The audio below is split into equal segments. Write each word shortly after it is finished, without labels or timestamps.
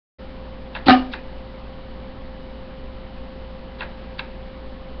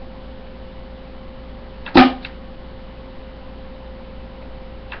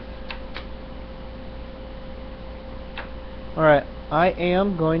Alright, I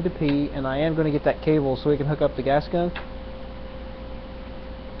am going to pee, and I am going to get that cable so we can hook up the gas gun.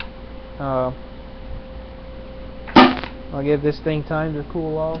 I'll give this thing time to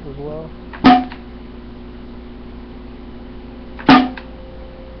cool off as well.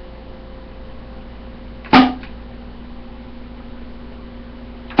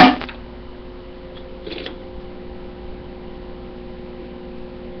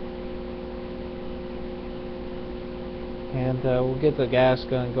 And we'll get the gas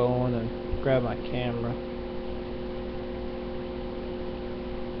gun going and grab my camera.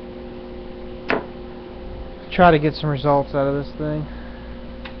 Try to get some results out of this thing.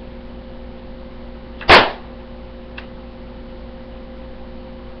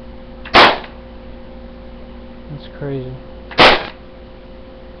 That's crazy.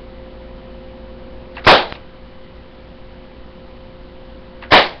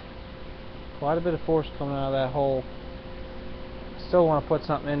 Quite a bit of force coming out of that hole. Still want to put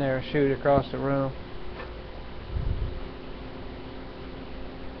something in there and shoot across the room.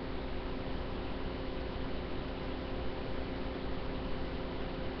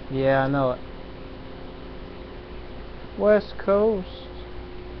 Yeah, I know it. West Coast.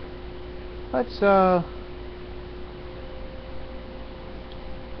 Let's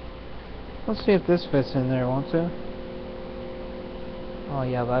see if this fits in there, won't it? Oh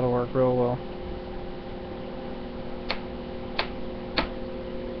yeah, that'll work real well.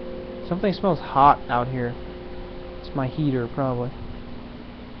 Something smells hot out here. It's my heater, probably.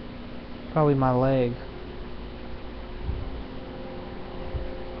 Probably my leg.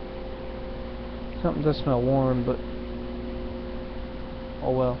 Something does smell warm, but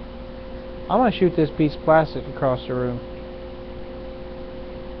oh well. I'm gonna shoot this piece of plastic across the room.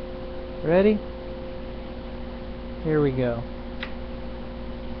 Ready? Here we go.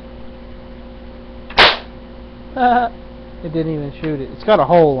 It didn't even shoot it. It's got a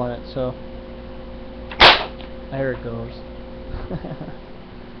hole in it, so there it goes.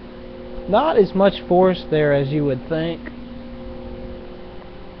 Not as much force there as you would think.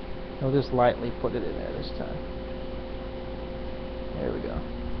 I'll just lightly put it in there this time. There we go.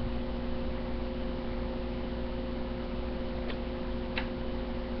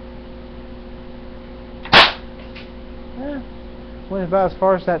 Went about as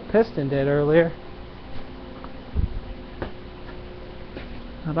far as that piston did earlier.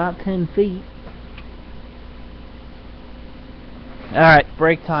 About 10 feet. Alright,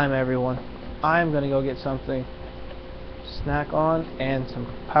 break time, everyone. I'm gonna go get something to snack on and some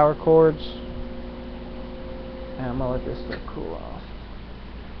power cords. And I'm gonna let this stuff cool off.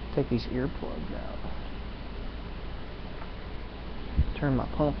 Take these earplugs out. Turn my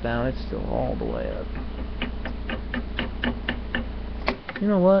pump down, it's still all the way up. You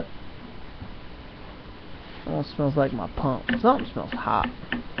know what? Almost smells like my pump. Something smells hot.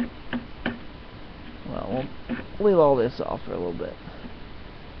 Well, we'll leave all this off for a little bit.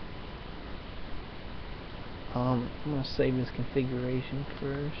 I'm going to save this configuration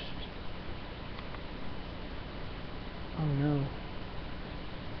first. Oh no.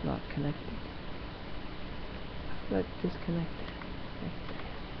 It's not connected. That disconnected.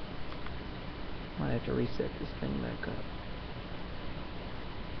 Might have to reset this thing back up.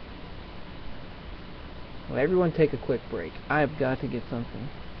 Well, everyone take a quick break. I have got to get something.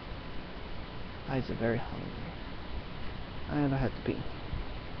 Eyes are very hungry. And I have to pee.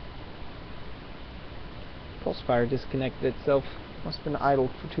 Pulse fire disconnected itself. Must have been idle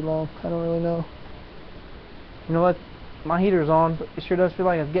for too long. I don't really know. You know what? My heater's on, but it sure does feel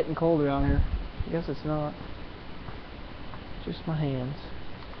like it's getting colder out here. I guess it's not. Just my hands.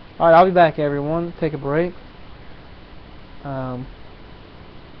 Alright, I'll be back, everyone. Take a break.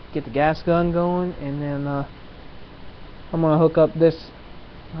 Get the gas gun going, and then I'm going to hook up this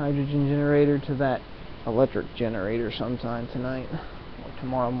hydrogen generator to that electric generator sometime tonight or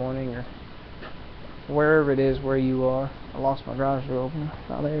tomorrow morning or wherever it is where you are. I lost my garage door opener.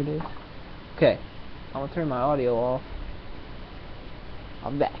 Oh, there it is. Okay, I'm going to turn my audio off.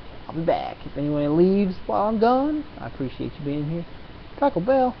 I'll be back. I'll be back. If anyone leaves while I'm done, I appreciate you being here. Taco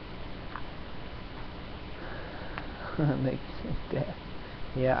Bell. Makes me deaf.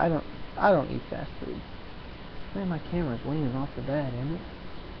 Yeah, I don't eat fast food. Man, my camera's leaning off the bed, isn't it?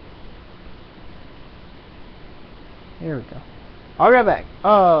 Here we go. I'll be right back.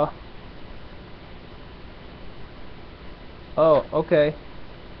 Oh, okay.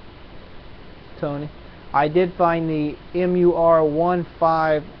 Tony. I did find the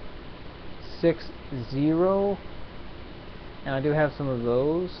MUR1560, and I do have some of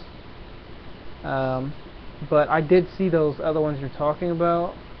those. But I did see those other ones you're talking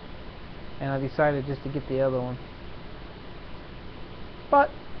about, and I decided just to get the other one. but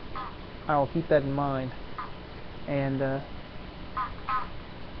I will keep that in mind. And I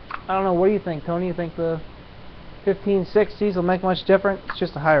don't know, what do you think, Tony? You think the 1560s will make much difference? It's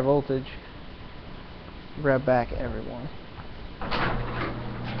just a higher voltage. Grab back everyone.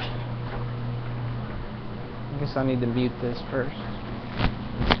 I guess I need to mute this first.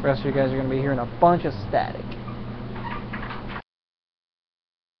 The rest of you guys are going to be hearing a bunch of static.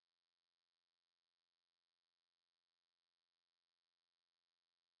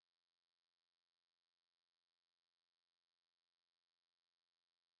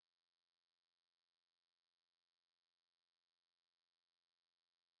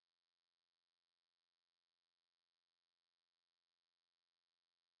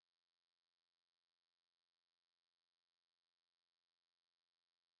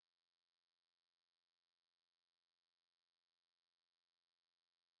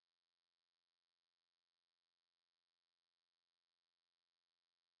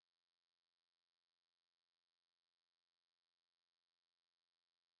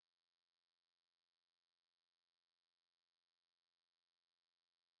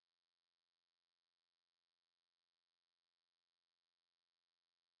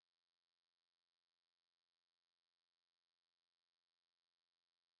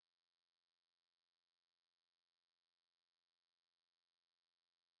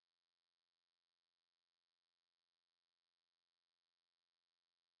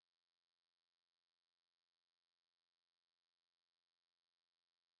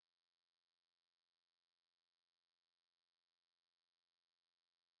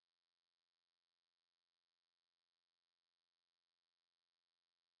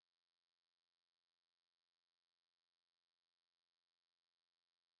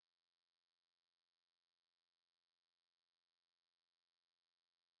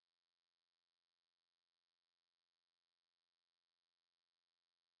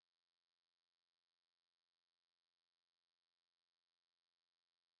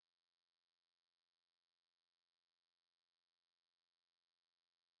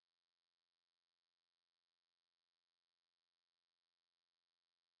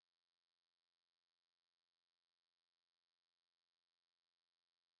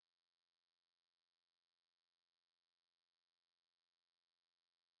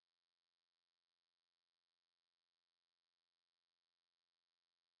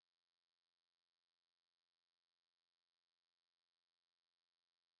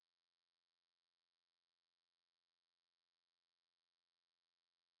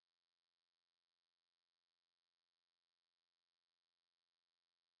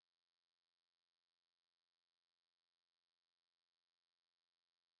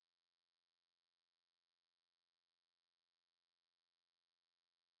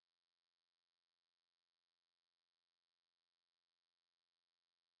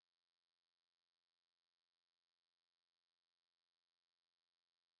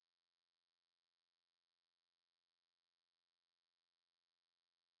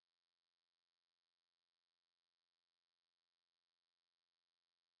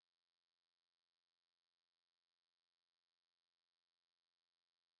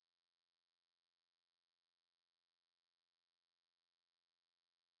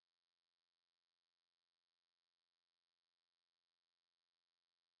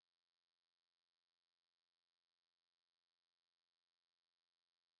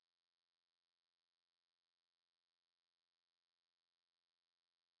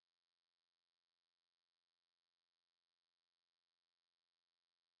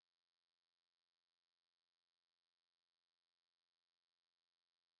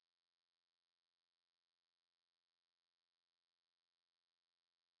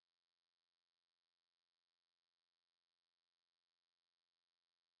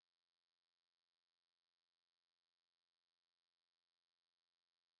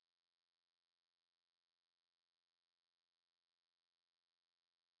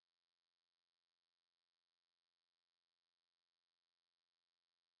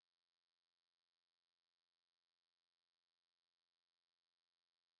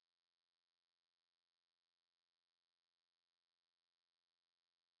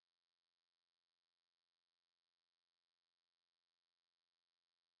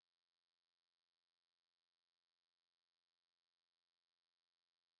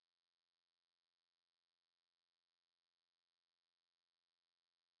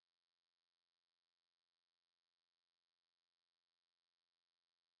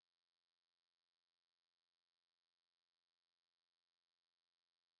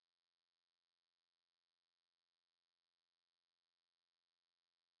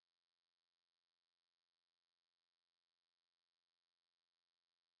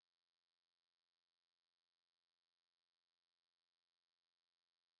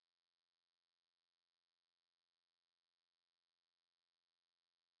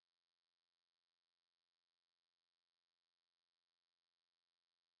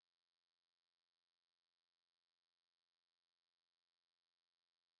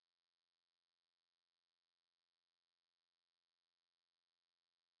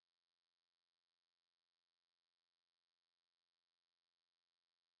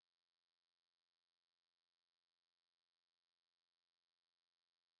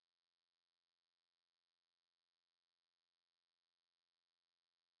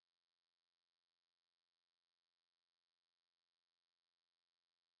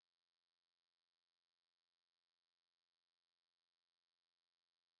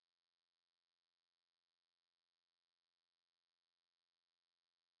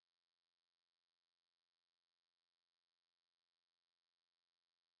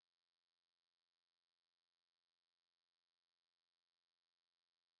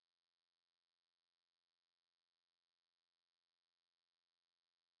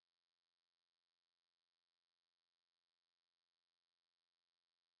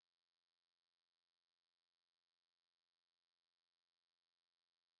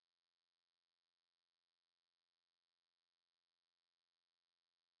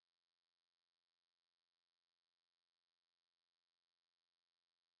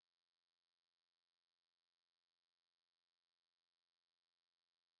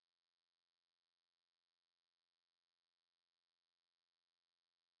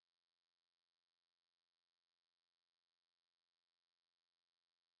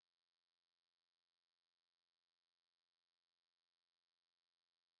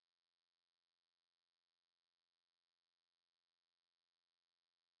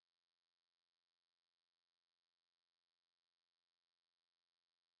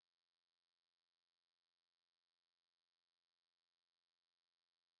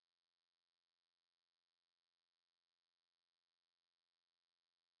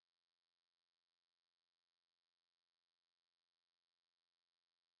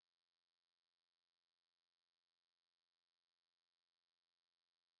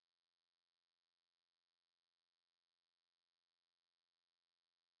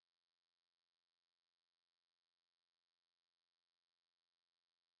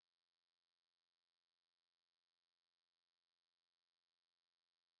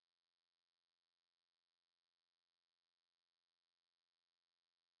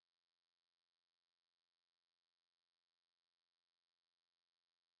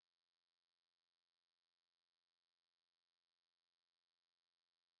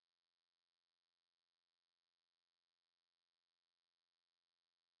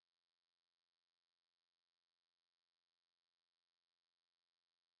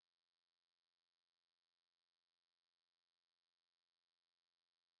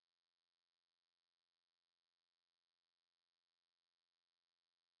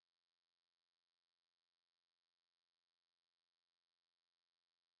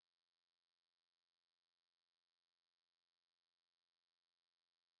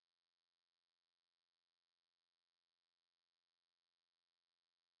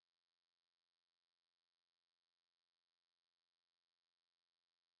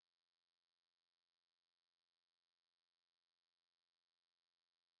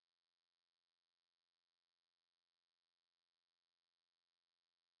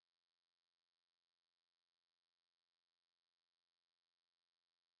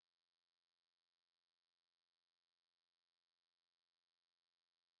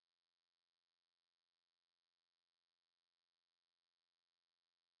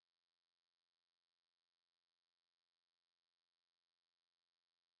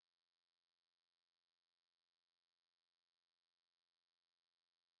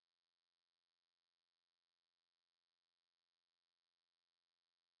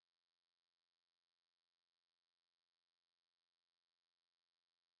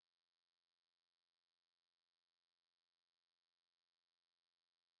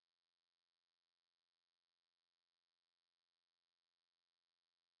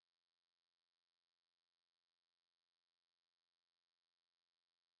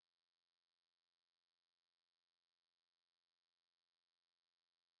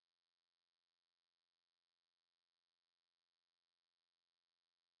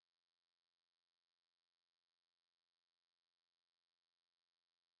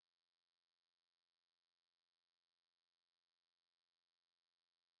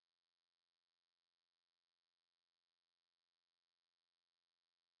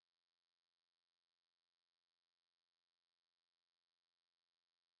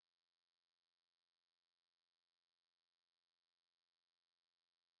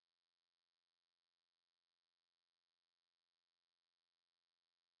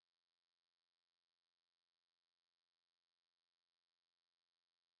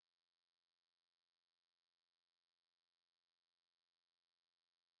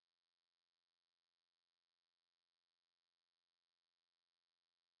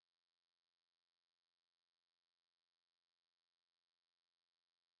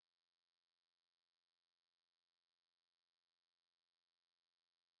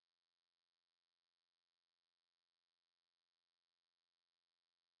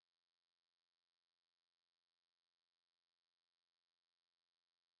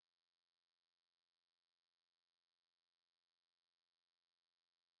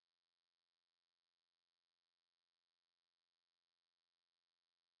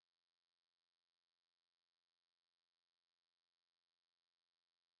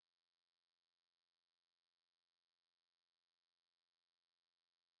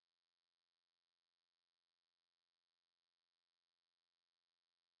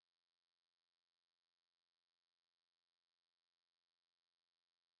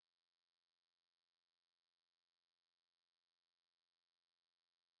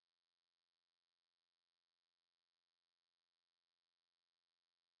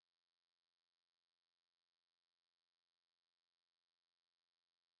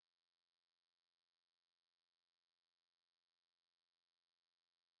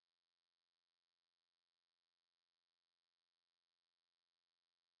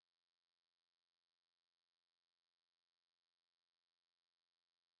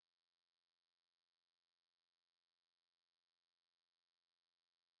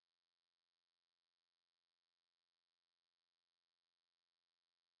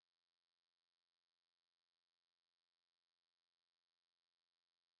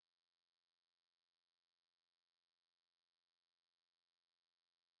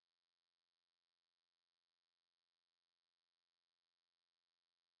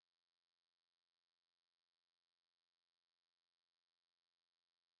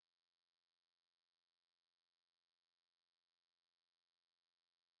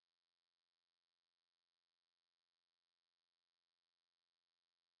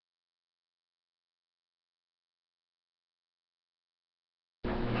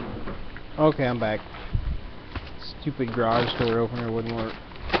 Okay, I'm back. Stupid garage door opener wouldn't work.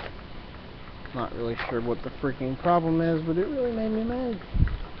 Not really sure what the freaking problem is, but it really made me mad.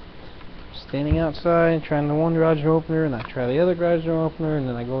 Standing outside, trying the one garage door opener, and I try the other garage door opener, and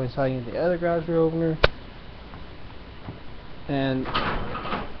then I go inside and get the other garage door opener, and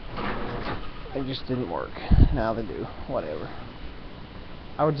it just didn't work. Now they do. Whatever.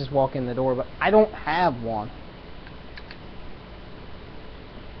 I would just walk in the door, but I don't have one.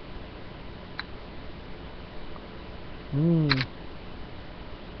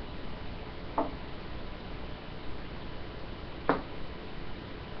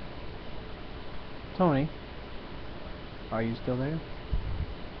 Tony, are you still there?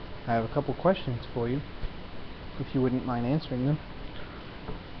 I have a couple questions for you, if you wouldn't mind answering them.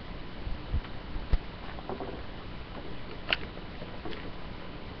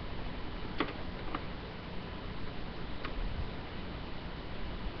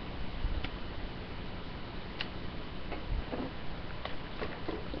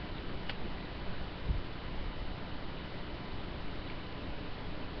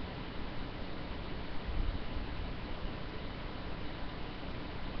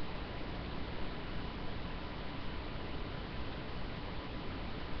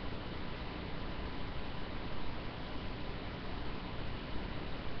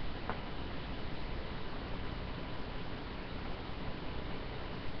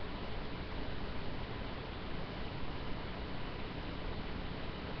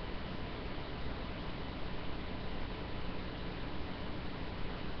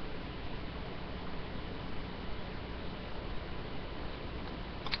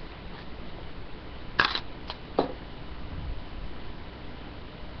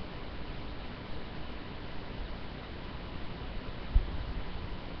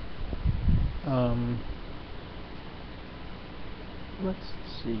 Let's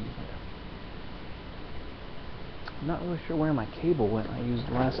see here. I'm not really sure where my cable went I used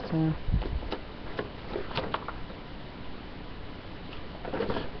last time.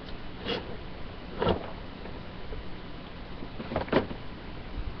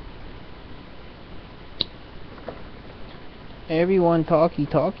 Everyone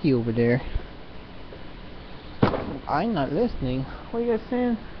talkie over there. I'm not listening. What are you guys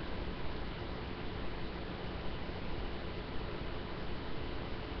saying?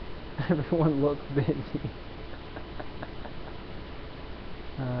 Everyone looks busy.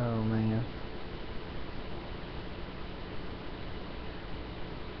 Oh man.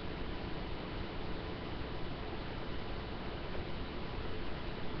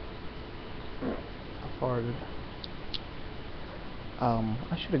 I farted.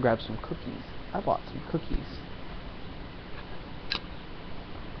 I should have grabbed some cookies. I bought some cookies.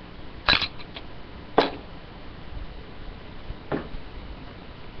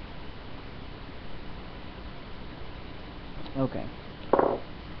 Okay.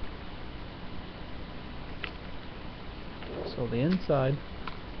 So the inside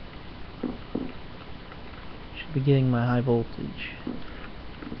should be getting my high voltage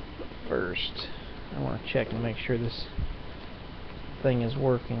first. I want to check and make sure this thing is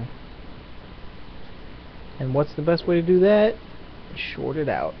working. And what's the best way to do that? Short it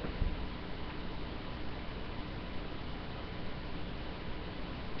out.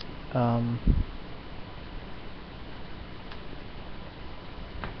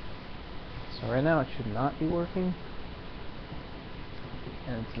 So right now it should not be working,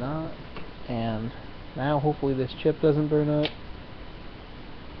 and it's not, and now hopefully this chip doesn't burn up,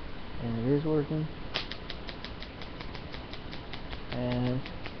 and it is working, and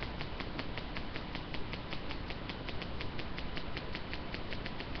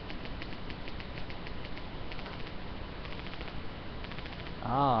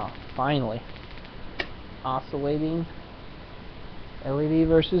finally oscillating LED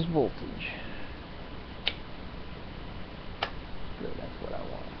versus voltage. Good, that's what I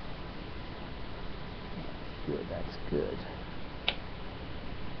want. Good, that's good.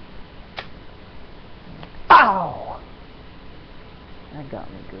 Ow! That got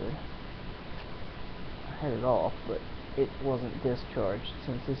me good. I had it off, but it wasn't discharged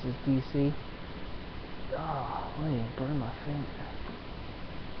since this is DC. Oh, I didn't burn my finger.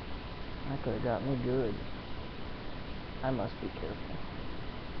 That could have got me good. I must be careful.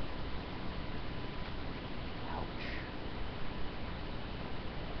 Ouch.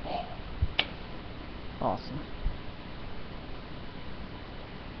 Man. Awesome.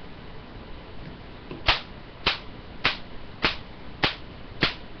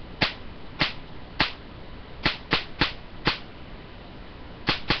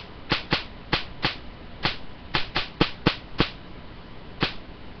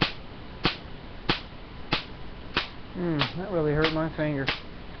 That really hurt my finger.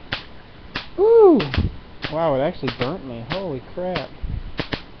 Ooh! Wow, it actually burnt me. Holy crap.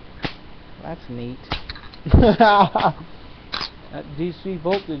 That's neat. That DC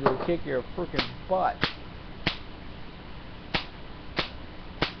voltage will kick your frickin' butt.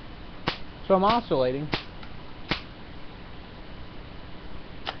 So I'm oscillating.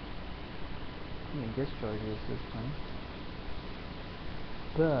 Let me discharge this time.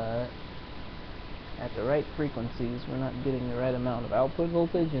 But at the right frequencies, we're not getting the right amount of output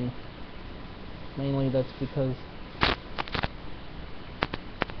voltage, and mainly that's because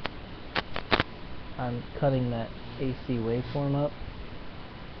I'm cutting that AC waveform up.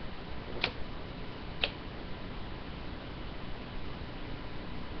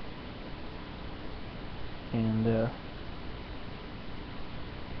 And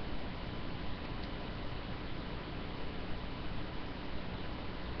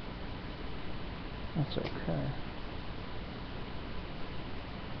that's okay.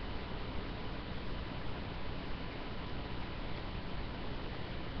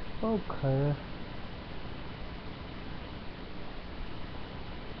 Okay.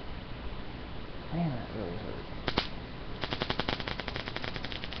 Man, that really hurt.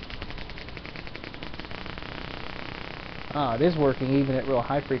 Ah, it is working even at real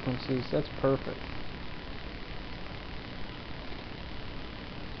high frequencies. That's perfect.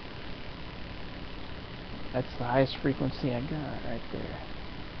 That's the highest frequency I got right there.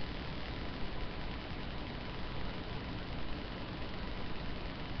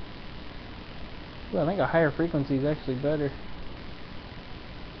 Well, I think a higher frequency is actually better.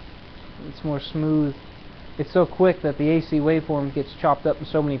 It's more smooth. It's so quick that the AC waveform gets chopped up in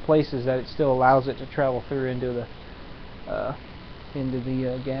so many places that it still allows it to travel through into the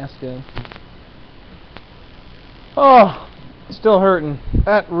gas gun. Oh, it's still hurting.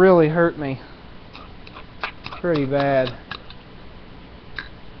 That really hurt me. Pretty bad.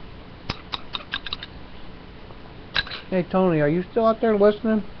 Hey Tony, are you still out there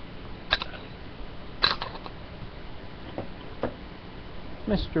listening?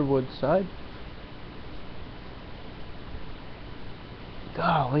 Mr. Woodside.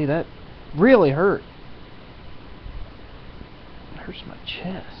 Golly, that really hurt. It hurts my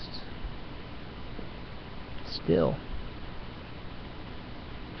chest. Still.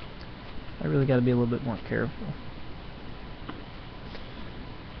 I really got to be a little bit more careful.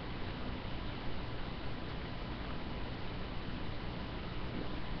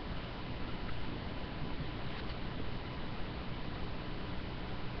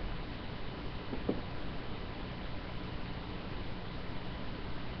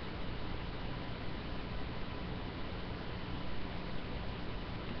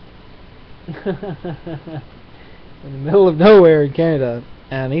 In the middle of nowhere in Canada,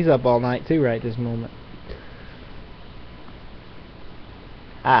 and he's up all night too right this moment.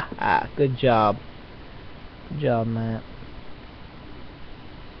 Good job. Good job, Matt.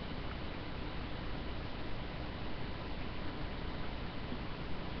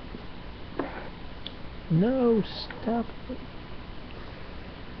 No, stop it.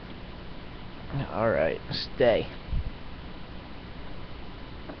 Alright, stay.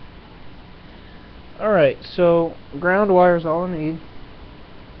 Alright, so ground wire is all I need.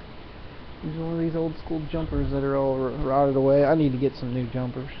 Use one of these old school jumpers that are all rotted away. I need to get some new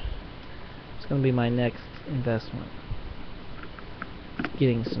jumpers. It's going to be my next investment.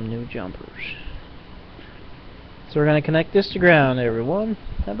 Getting some new jumpers. So we're going to connect this to ground, everyone.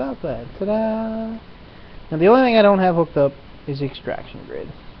 How about that? Ta-da! Now the only thing I don't have hooked up is the extraction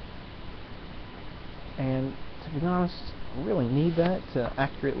grid. And to be honest, I really need that to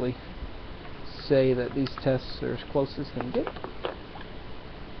accurately say that these tests are as close as can get.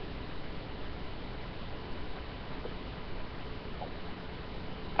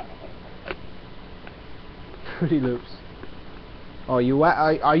 Pretty loops. Oh,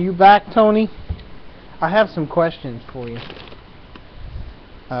 are you back, Tony? I have some questions for you.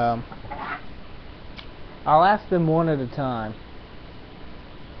 I'll ask them one at a time.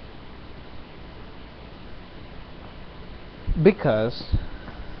 Because,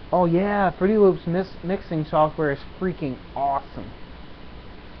 oh yeah, Fruity Loops mixing software is freaking awesome.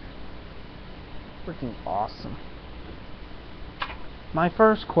 Freaking awesome. My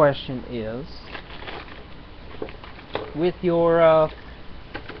first question is, with your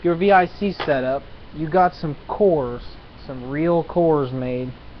VIC setup, you got some cores, some real cores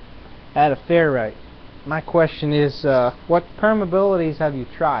made at a Ferrite. My question is, what permeabilities have you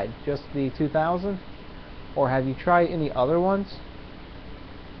tried? Just the 2000? Or have you tried any other ones?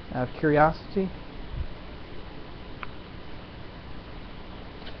 Out of curiosity?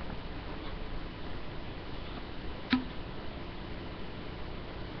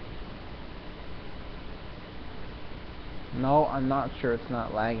 No, I'm not sure it's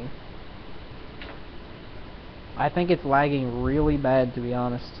not lagging. I think it's lagging really bad, to be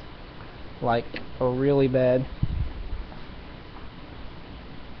honest. Like, really bad.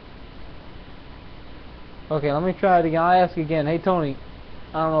 Okay, let me try it again. I'll ask again. Hey, Tony.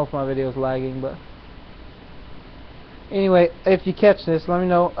 I don't know if my video's lagging, but... Anyway, if you catch this, let me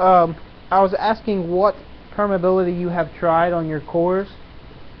know. I was asking what permeability you have tried on your cores.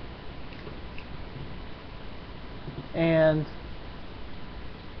 And...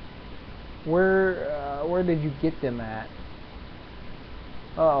 where did you get them at?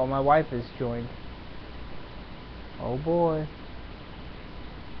 Uh oh, my wife has joined. Oh boy.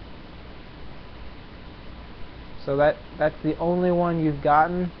 So that's the only one you've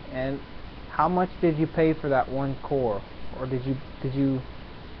gotten. And how much did you pay for that one core? Or did you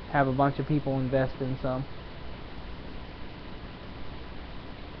have a bunch of people invest in some?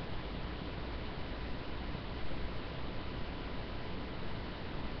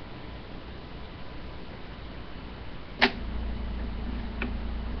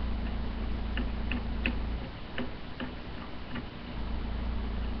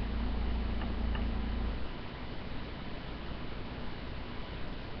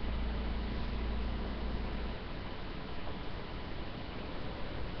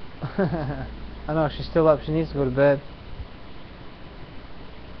 I know, she's still up. She needs to go to bed.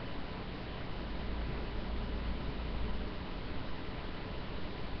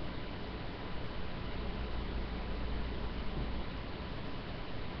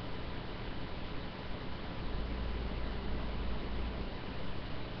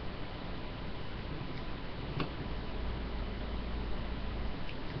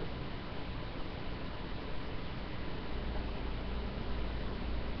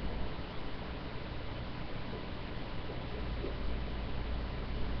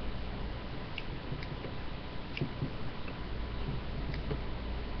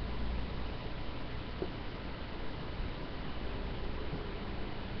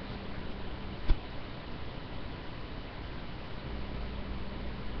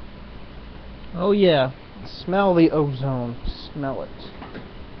 Oh yeah, smell the ozone. Smell it.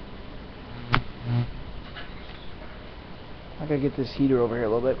 I gotta get this heater over here a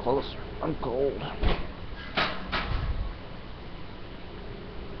little bit closer. I'm cold.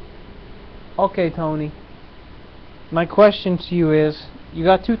 Okay, Tony. My question to you is, you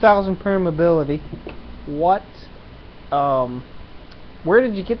got 2,000 permeability. What, where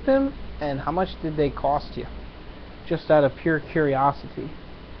did you get them, and how much did they cost you? Just out of pure curiosity.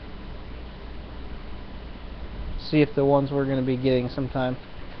 See if the ones we're going to be getting sometime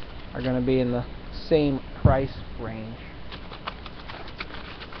are going to be in the same price range.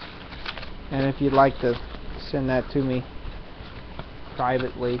 And if you'd like to send that to me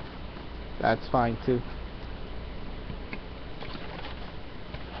privately, that's fine too.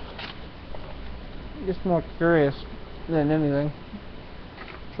 Just more curious than anything.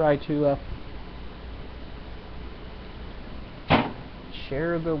 Try to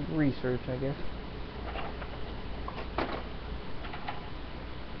share the research, I guess.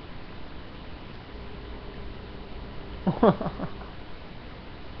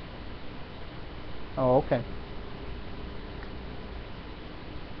 Oh, okay.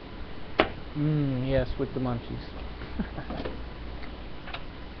 Yes, with the munchies.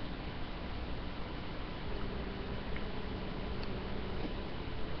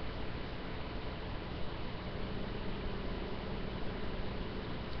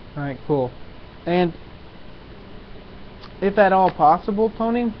 Alright, cool. And if at all possible,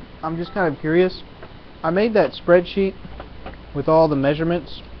 Tony, I'm just kind of curious. I made that spreadsheet with all the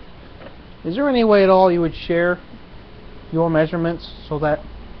measurements. Is there any way at all you would share your measurements so that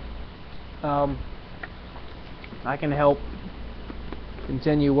I can help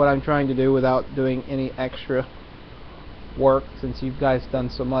continue what I'm trying to do without doing any extra work, since you guys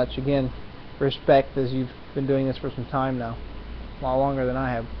done so much? Again, respect, as you've been doing this for some time now, a lot longer than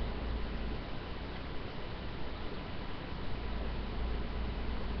I have.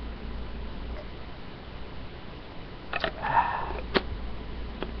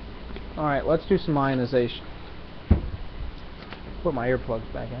 Alright, let's do some ionization. Put my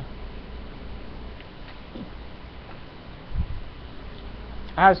earplugs back in.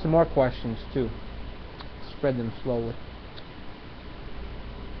 I have some more questions too. Spread them slowly.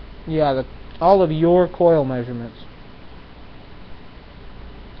 Yeah, all of your coil measurements.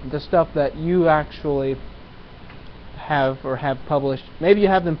 The stuff that you actually have or have published. Maybe you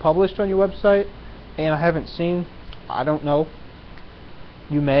have them published on your website and I haven't seen. I don't know.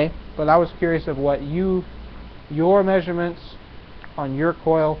 You may. But I was curious of what your measurements on your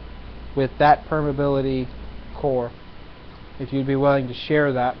coil with that permeability core. if you'd be willing to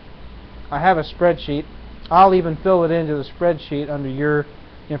share that. I have a spreadsheet. I'll even fill it into the spreadsheet under your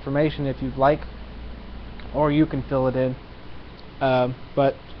information if you'd like, or you can fill it in.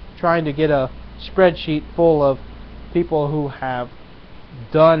 But trying to get a spreadsheet full of people who have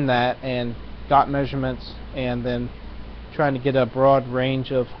done that and got measurements, and then trying to get a broad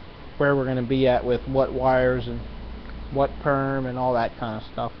range of where we're going to be at with what wires and what perm and all that kind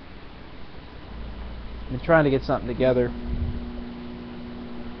of stuff. I'm trying to get something together.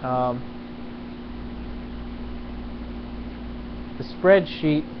 The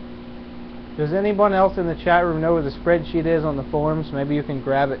spreadsheet, does anyone else in the chat room know where the spreadsheet is on the forums? Maybe you can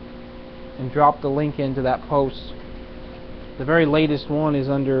grab it and drop the link into that post. The very latest one is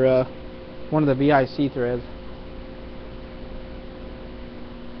under one of the VIC threads.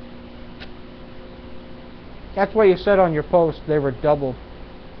 That's what you said on your post, they were doubled.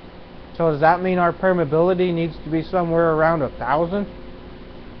 So does that mean our permeability needs to be somewhere around 1,000?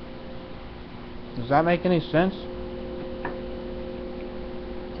 Does that make any sense?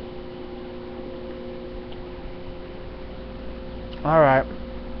 Alright.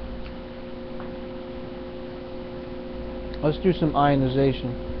 Let's do some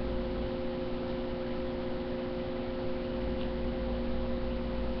ionization.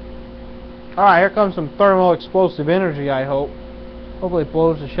 Alright, here comes some thermal explosive energy, I hope. Hopefully it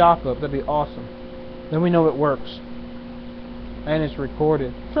blows the shop up. That'd be awesome. Then we know it works. And it's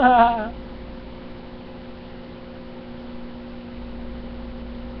recorded. Huh.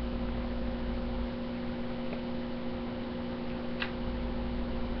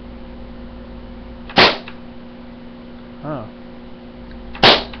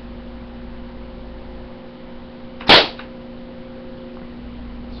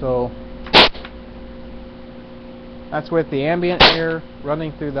 So that's with the ambient air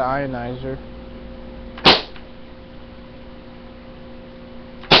running through the ionizer.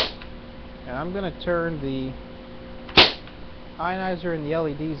 And I'm going to turn the ionizer and the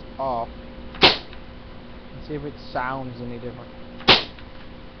LEDs off and see if it sounds any different.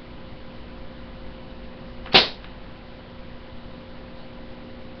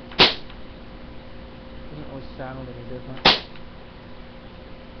 Doesn't really sound any different.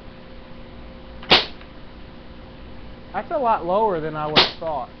 That's a lot lower than I would have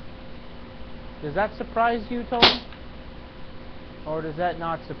thought. Does that surprise you, Tony? Or does that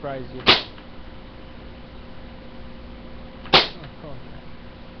not surprise you?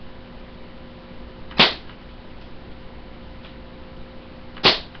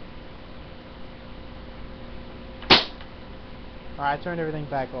 Alright, I turned everything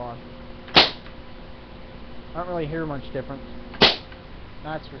back on. I don't really hear much difference.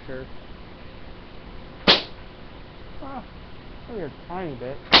 That's for sure. Oh, maybe a tiny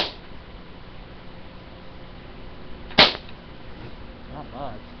bit. Not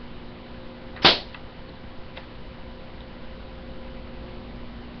much.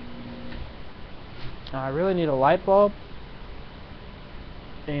 Now I really need a light bulb,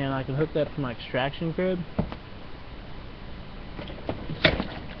 and I can hook that to my extraction grid,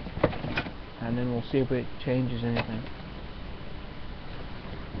 and then we'll see if it changes anything.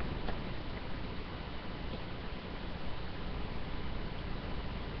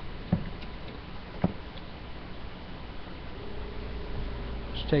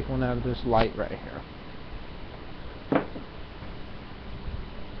 Take one out of this light right here.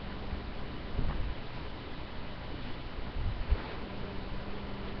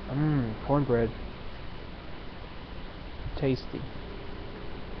 Cornbread. Tasty.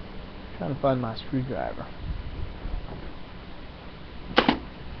 Trying to find my screwdriver.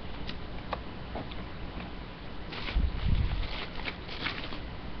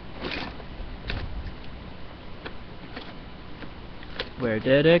 Where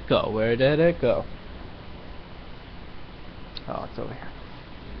did it go? Where did it go? Oh, it's over here.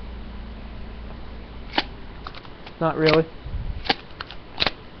 Not really.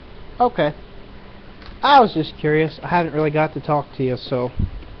 Okay. I was just curious. I haven't really got to talk to you, so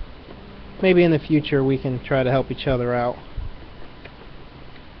maybe in the future we can try to help each other out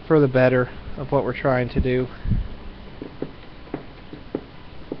for the better of what we're trying to do.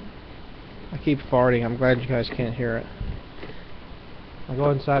 I keep farting. I'm glad you guys can't hear it. I'll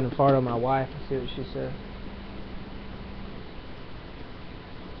go inside and fart on my wife and see what she says.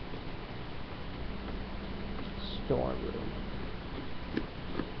 Storm room.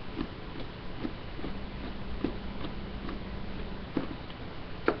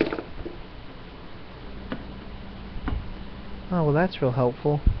 Oh, well, that's real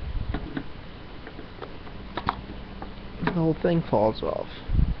helpful. The whole thing falls off.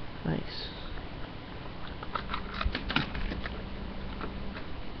 Nice.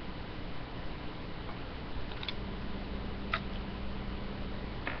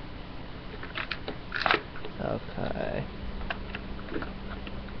 Okay.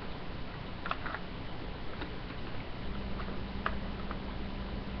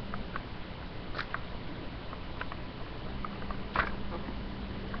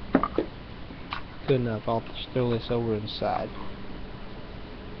 Good enough. I'll just throw this over inside.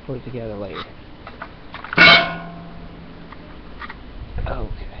 Put it together later.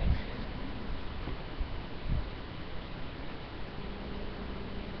 Okay.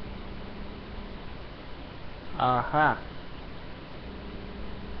 Aha.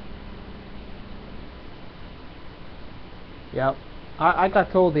 Yep. I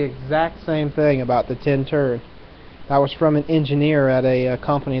got told the exact same thing about the 10 turn. That was from an engineer at a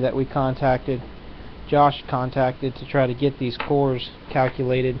company that we contacted. Josh contacted to try to get these cores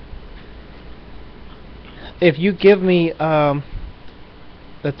calculated. If you give me the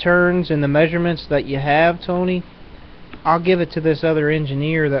turns and the measurements that you have, Tony, I'll give it to this other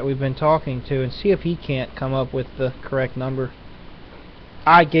engineer that we've been talking to and see if he can't come up with the correct number.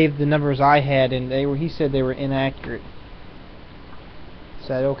 I gave the numbers I had and he said they were inaccurate.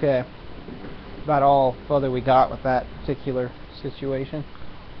 Said okay. About all further we got with that particular situation.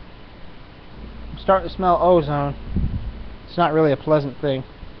 I'm starting to smell ozone. It's not really a pleasant thing.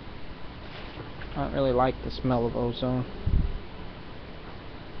 I don't really like the smell of ozone.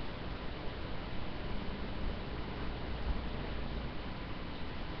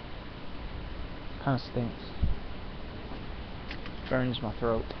 Kind of stinks. Burns my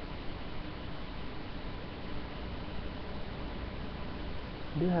throat.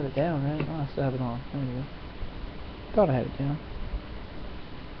 I do have it down, right? Oh, I still have it on. There we go. Thought I had it down.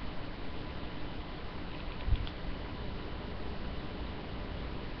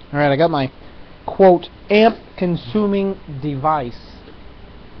 Alright, I got my quote amp consuming device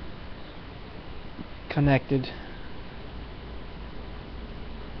connected.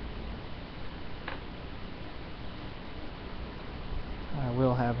 I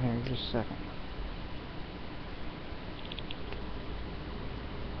will have here in just a second.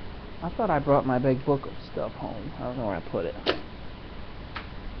 I thought I brought my big book of stuff home. I don't know where I put it.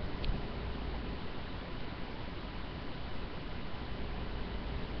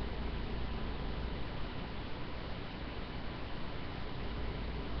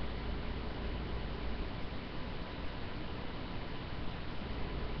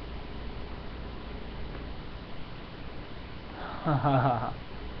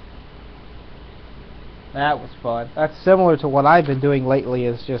 That was fun. That's similar to what I've been doing lately,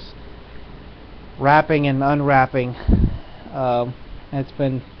 is just wrapping and unwrapping. It's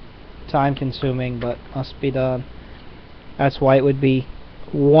been time consuming, but must be done. That's why it would be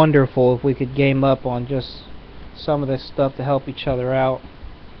wonderful if we could game up on just some of this stuff to help each other out.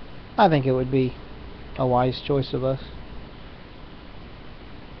 I think it would be a wise choice of us.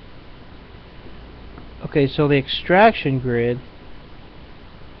 Okay, so the extraction grid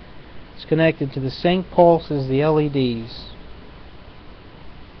is connected to the same pulse as the LEDs.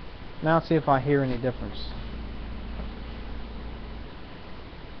 Now let's see if I hear any difference.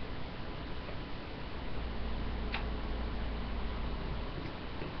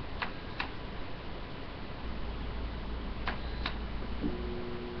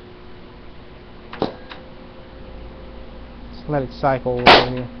 Let's let it cycle over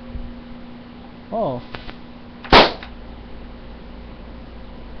here. Oh.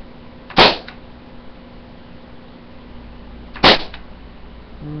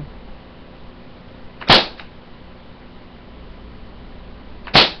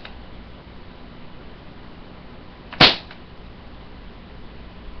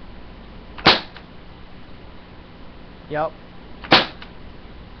 Yep.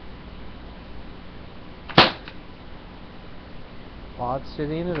 Pod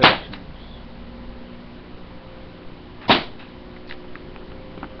City Innovations.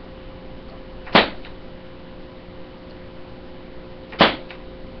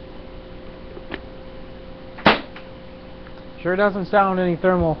 Sure doesn't sound any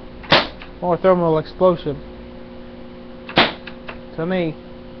more thermal explosive to me.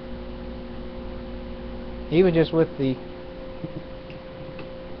 Even just with the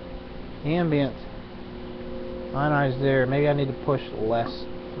ambient ionized air, maybe I need to push less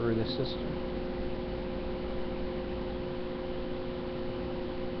through the system.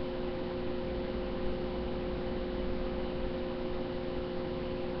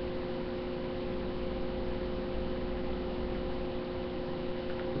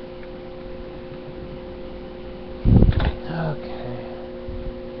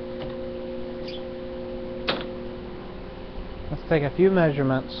 Let's take a few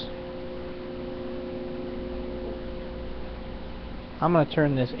measurements. I'm going to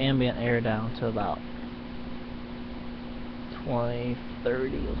turn this ambient air down to about 20,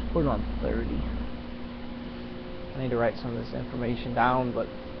 30. Let's put it on 30. I need to write some of this information down, but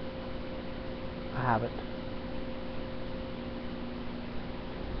I haven't.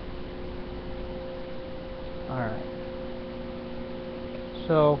 Alright.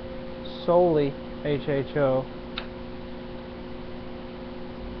 So, solely HHO.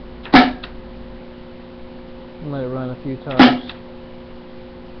 Let it run a few times.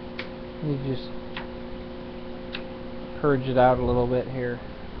 You just purge it out a little bit here.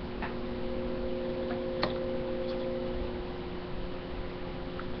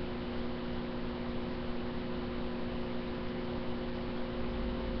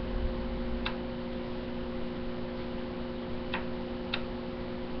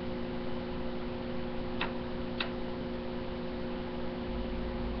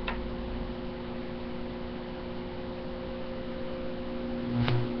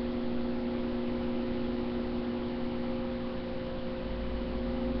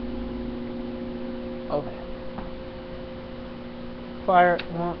 Okay. Fire it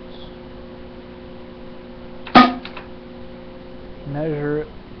once. Measure it.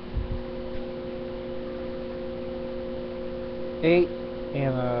 8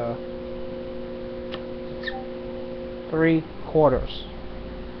 3/4.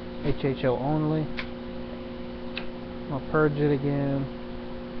 HHO only. I'll purge it again.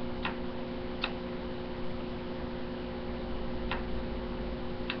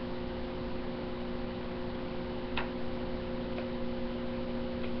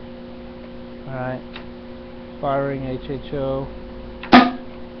 Alright, firing HHO.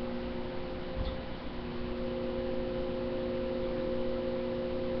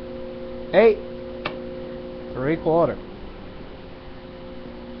 Eight, 3/4.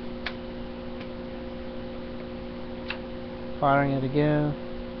 Firing it again.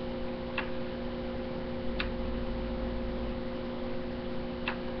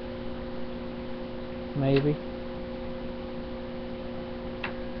 Maybe.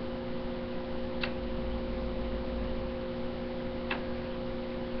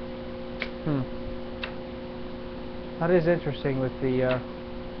 That is interesting with the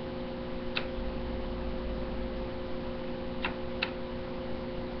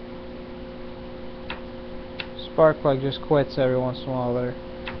spark plug just quits every once in a while there.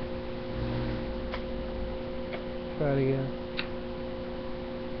 Try it again.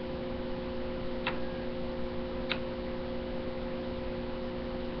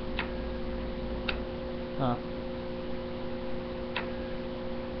 Huh.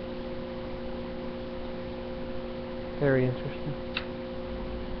 Very interesting.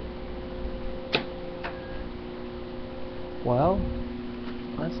 Well,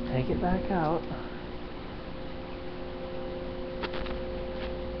 let's take it back out.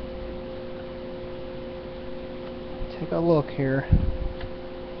 Take a look here.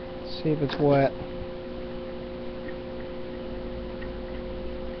 See if it's wet.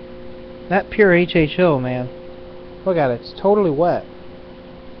 That pure HHO, man. Look at it. It's totally wet.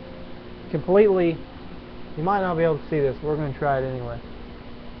 Completely. You might not be able to see this. We're going to try it anyway.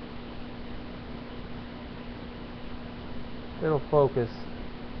 It'll focus.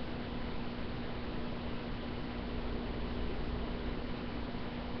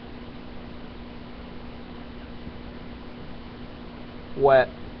 Wet.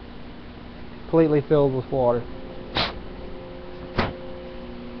 Completely filled with water.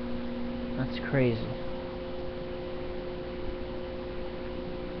 That's crazy.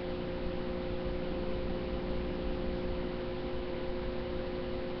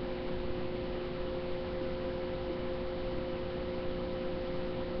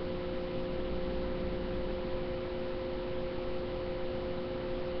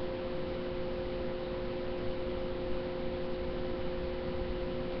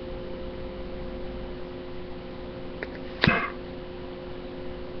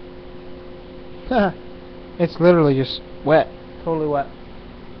 It's literally just wet. Totally wet.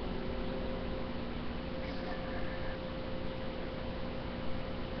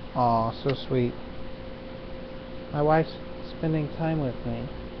 Aw, so sweet. My wife's spending time with me.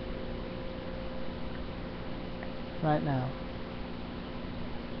 Right now.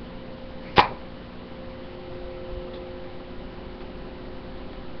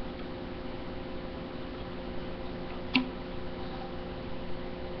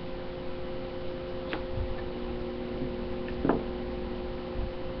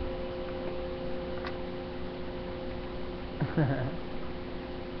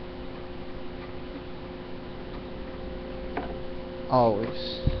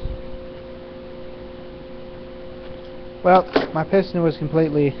 Always. Well, my piston was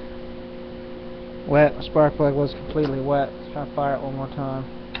completely wet. The spark plug was completely wet. Let's try to fire it one more time.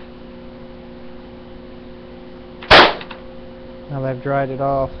 Now that I've dried it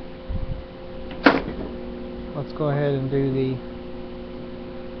off, let's go ahead and do the...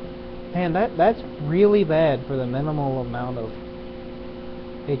 Man, that's really bad for the minimal amount of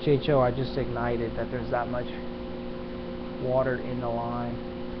HHO I just ignited, that there's that much water in the line.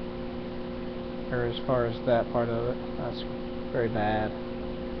 Or as far as that part of it, that's very bad.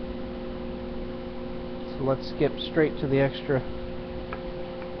 So let's skip straight to the extra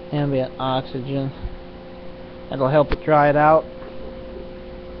ambient oxygen. That'll help it dry it out.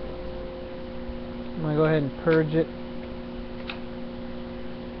 I'm going to go ahead and purge it.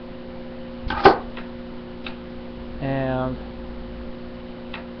 And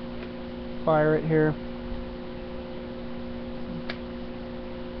fire it here.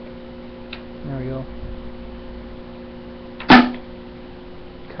 There we go.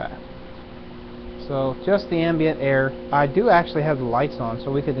 Okay. So just the ambient air. I do actually have the lights on,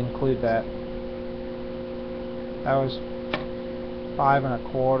 so we could include that. That was 5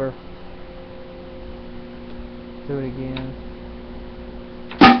 1/4. Do it again.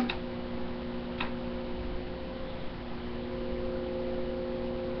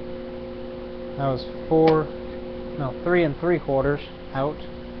 That was 3 3/4 out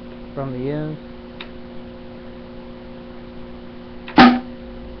from the end.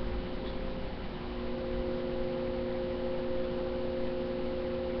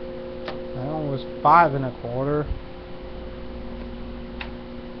 That one was 5 1/4.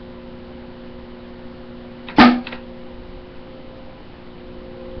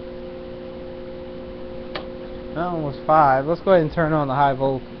 That one was 5. Let's go ahead and turn on the high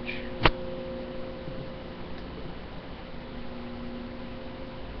voltage.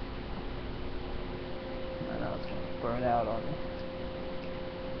 I know it's going to burn out on me.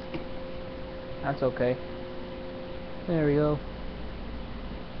 That's okay. There we go.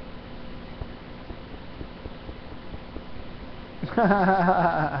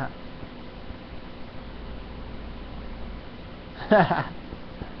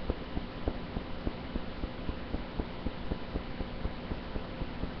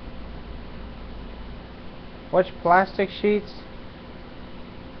 Which plastic sheets?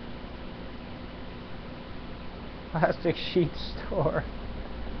 Plastic sheet store.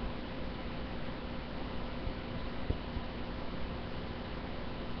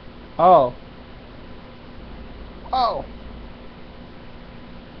 Oh. Oh.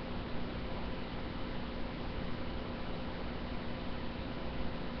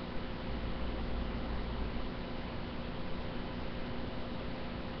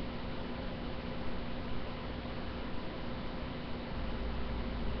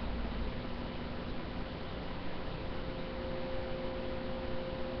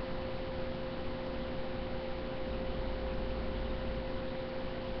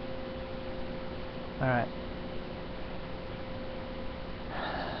 Alright.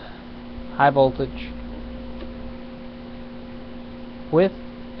 High voltage. With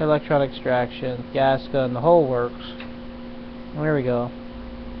electron extraction, gas gun, the whole works. There we go.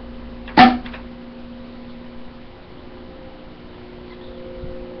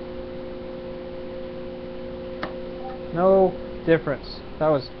 No difference. That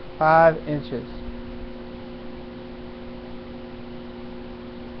was 5 inches.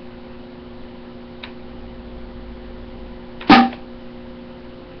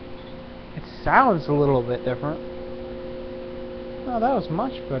 Sounds a little bit different. Oh, that was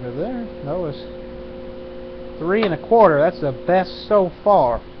much better there. That was 3 1/4. That's the best so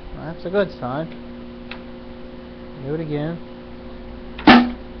far. That's a good sign. Do it again.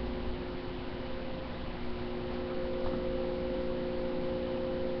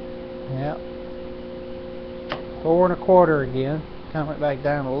 Yep. 4 1/4 again. Kind of went back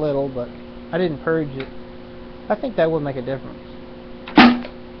down a little, but I didn't purge it. I think that would make a difference.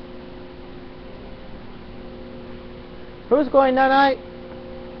 Who's going tonight?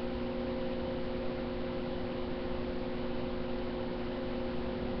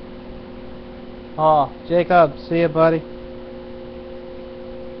 Oh, Jacob, see ya, buddy.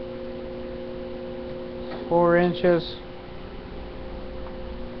 4 inches.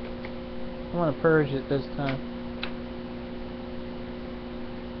 I want to purge it this time.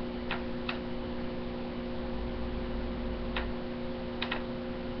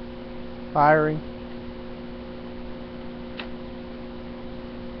 Firing.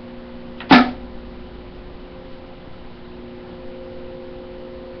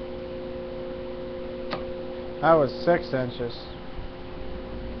 That was 6 inches.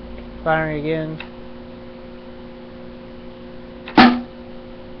 Firing again.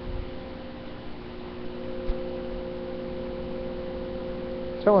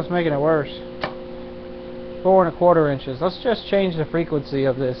 It's almost making it worse. 4¼ inches. Let's just change the frequency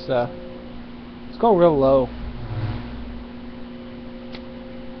of this. Let's go real low.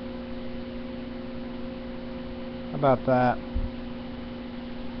 How about that?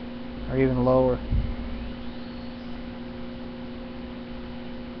 Or even lower.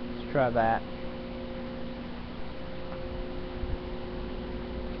 Let's try that.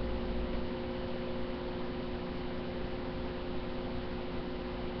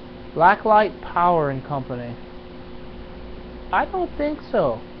 Blacklight Power and Company. I don't think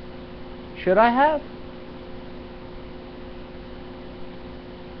so. Should I have?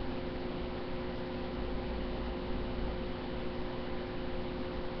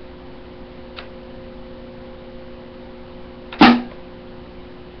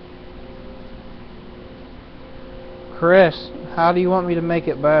 Chris, how do you want me to make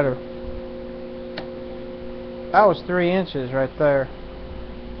it better? That was 3 inches right there.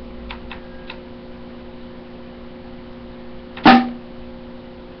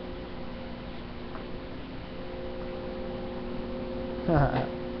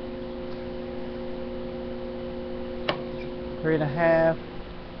 Three and a half.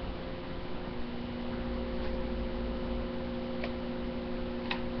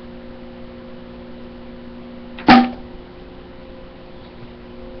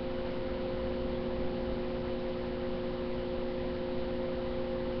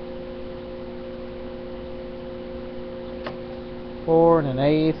 Four and an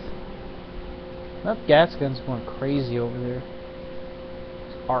eighth. That gas gun's going crazy over there.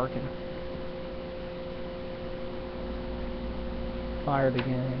 It's arcing. Fired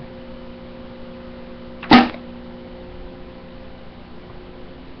again.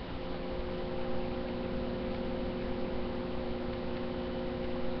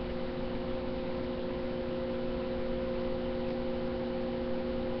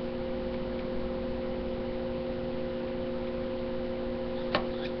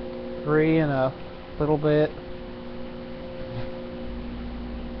 Three and a little bit.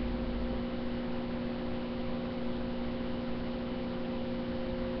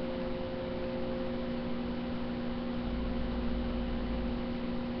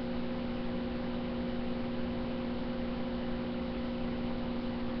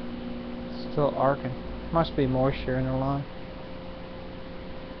 Still arcing. Must be moisture in the line.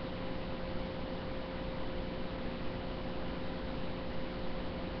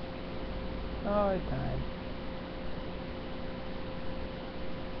 Oh, it died.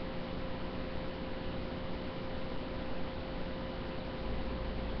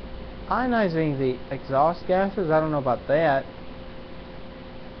 Ionizing the exhaust gases? I don't know about that.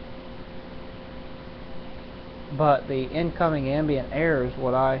 But the incoming ambient air is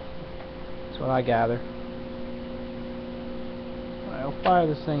what I gather. Alright, I'll fire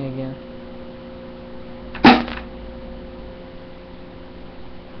this thing again.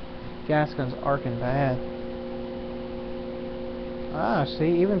 Gas gun's arcing bad. Ah,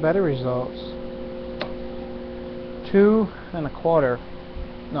 see, even better results. 2 1/4.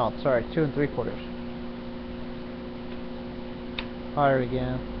 No, sorry, 2 3/4. Fire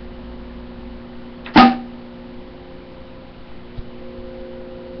again.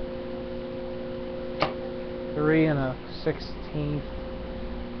 Three and a 16th.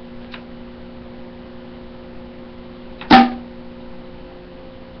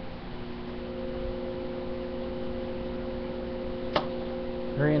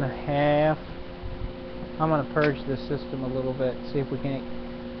 Three and a half. I'm gonna purge this system a little bit, see if we can't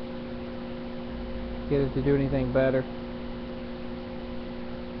get it to do anything better.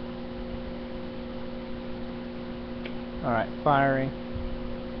 Alright, firing.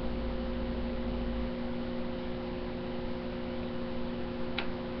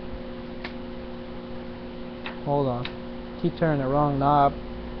 Hold on. Keep turning the wrong knob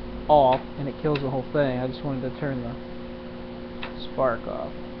off and it kills the whole thing. I just wanted to turn the spark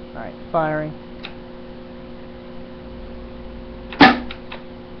off. Alright, firing.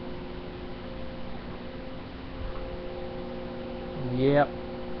 Yep.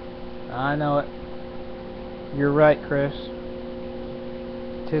 I know it. You're right, Chris.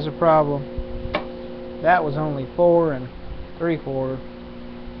 'Tis a problem. That was only 4 3/4.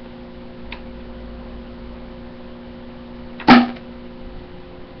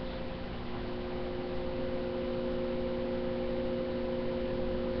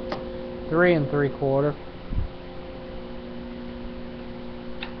 Three and 3/4.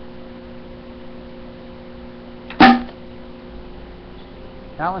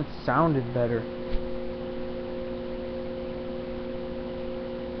 That one sounded better.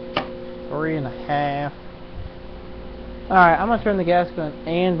 3 1/2. Alright, I'm gonna turn the gas gun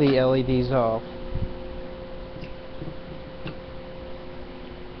and the LEDs off.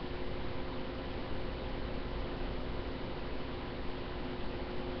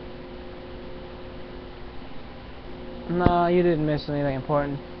 No, you didn't miss anything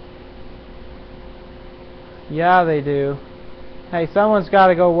important. Yeah, they do. Hey, someone's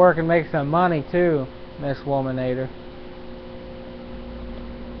gotta go work and make some money too, Miss Womanator.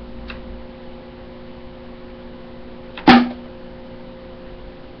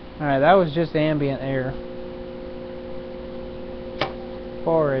 Alright, that was just ambient air.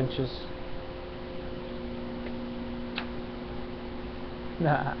 4 inches.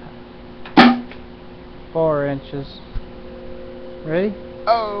 Nah. 4 inches. Ready?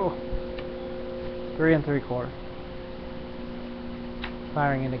 Oh! 3 3/4.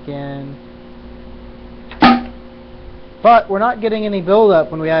 Firing it again. But we're not getting any buildup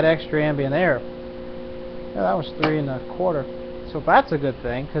when we add extra ambient air. Yeah, that was 3 1/4. So that's a good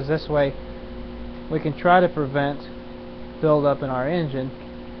thing, because this way we can try to prevent buildup in our engine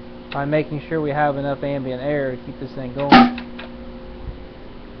by making sure we have enough ambient air to keep this thing going.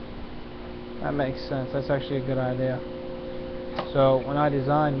 That makes sense. That's actually a good idea. So when I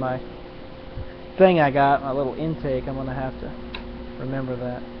design my thing I got, my little intake, I'm going to have to remember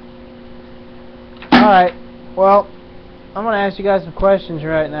that. Alright, well, I'm going to ask you guys some questions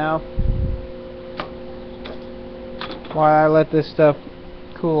right now while I let this stuff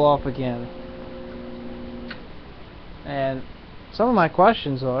cool off again. And some of my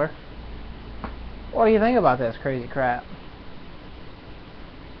questions are, what do you think about this crazy crap?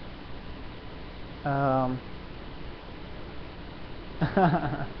 My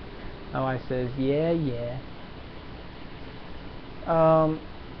wife says, yeah.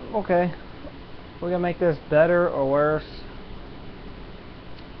 Okay. We're gonna make this better or worse?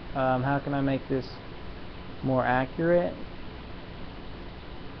 How can I make this more accurate?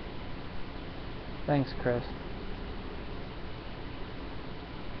 Thanks, Chris.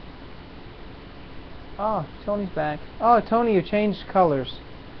 Oh, Tony's back. Oh, Tony, you changed colors.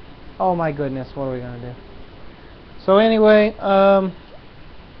 Oh my goodness, what are we gonna do? So anyway, I'm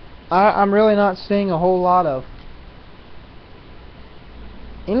really not seeing a whole lot of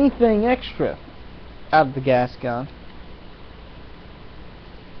anything extra out of the gas gun.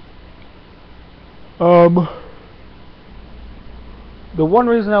 The one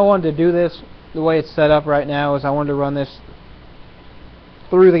reason I wanted to do this the way it's set up right now is I wanted to run this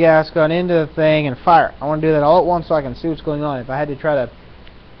through the gas gun into the thing and fire it. I want to do that all at once so I can see what's going on. If I had to try to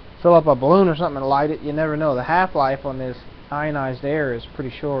fill up a balloon or something and light it, you never know. The half-life on this ionized air is pretty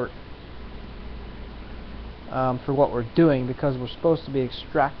short for what we're doing, because we're supposed to be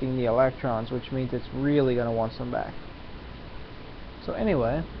extracting the electrons, which means it's really going to want some back. So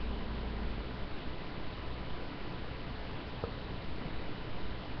anyway,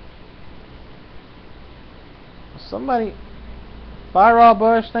 somebody, Fire Raw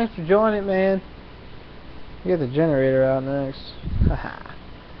Bush, thanks for joining it, man. Get the generator out next.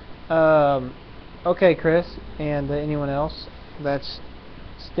 Okay, Chris, and anyone else that's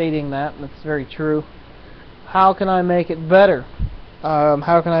stating that, that's very true. How can I make it better?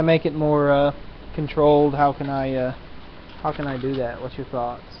 How can I make it more controlled? How can I do that? What's your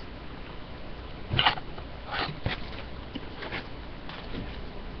thoughts?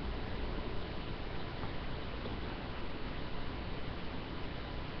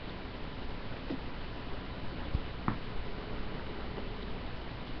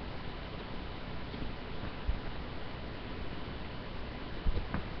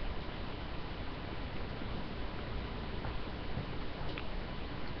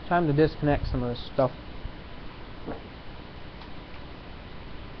 Time to disconnect some of this stuff.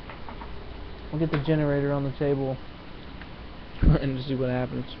 We'll get the generator on the table and see what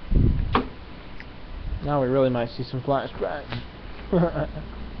happens. Now we really might see some flashback. I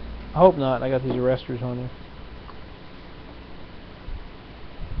hope not. I got these arresters on here.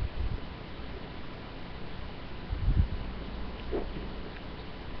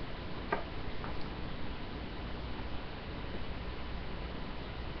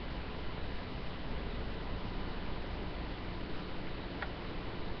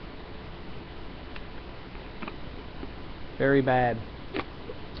 Very bad.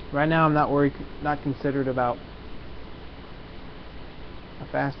 Right now I'm not worried, not considered about how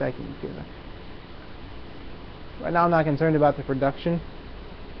fast I can get it. Right now I'm not concerned about the production.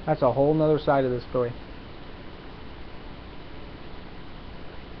 That's a whole nother side of the story.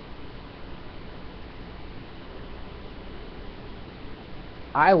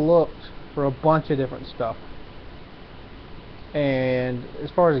 I looked for a bunch of different stuff, and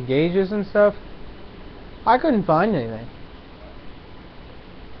as far as gauges and stuff, I couldn't find anything.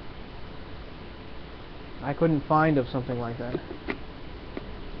 I couldn't find of something like that.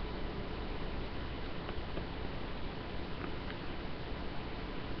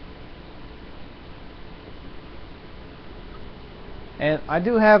 And I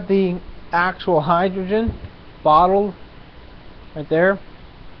do have the actual hydrogen bottled right there,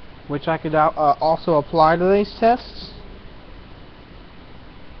 which I could also apply to these tests.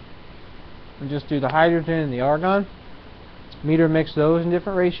 And just do the hydrogen and the argon. Meter mix those in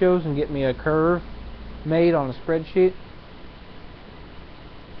different ratios and get me a curve made on a spreadsheet.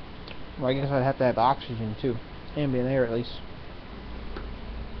 Well, I guess I'd have to have oxygen too. Ambient air at least.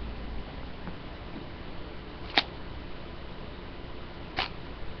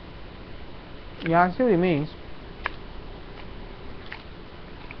 Yeah, I see what he means.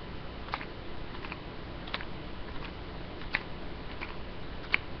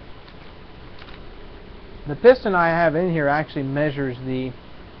 The piston I have in here actually measures the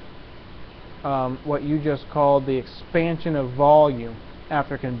what you just called the expansion of volume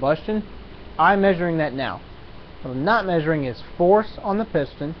after combustion. I'm measuring that now. What I'm not measuring is force on the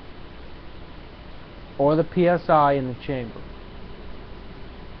piston or the PSI in the chamber.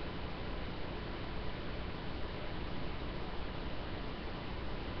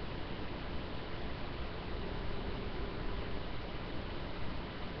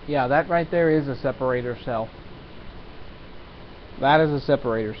 Yeah, that right there is a separator cell. That is a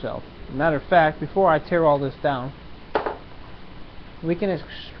separator cell. Matter of fact, before I tear all this down, we can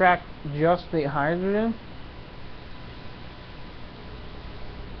extract just the hydrogen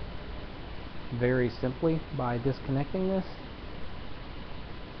very simply by disconnecting this.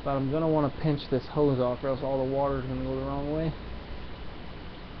 But I'm going to want to pinch this hose off or else all the water is going to go the wrong way.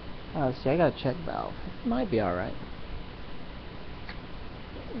 See, I got a check valve. It might be alright.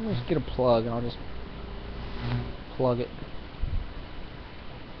 Let's get a plug and I'll just plug it.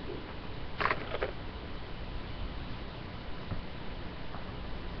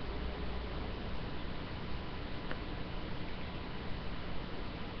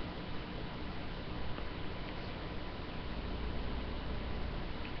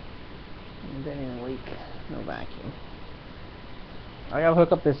 Didn't leak. No vacuum. I gotta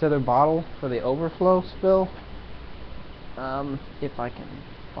hook up this other bottle for the overflow spill. If I can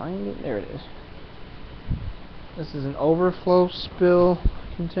find it. There it is. This is an overflow spill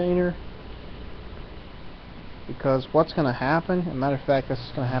container. Because what's going to happen, as a matter of fact, this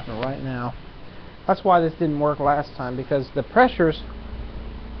is going to happen right now. That's why this didn't work last time, because the pressures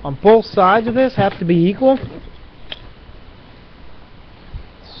on both sides of this have to be equal.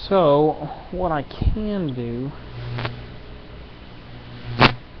 So, what I can do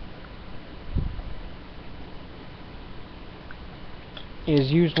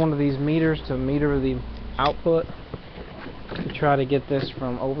is use one of these meters to meter the output to try to get this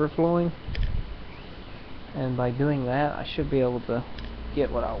from overflowing, and by doing that I should be able to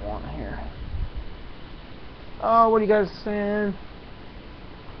get what I want here. Oh, what are you guys saying?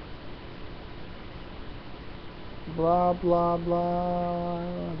 Blah blah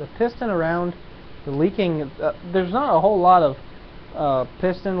blah. The piston around the leaking, there's not a whole lot of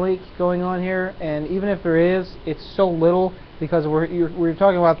piston leak going on here, and even if there is, it's so little because we're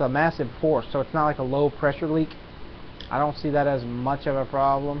talking about the massive force, so it's not like a low pressure leak. I don't see that as much of a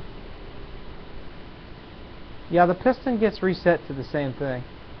problem. Yeah, the piston gets reset to the same thing.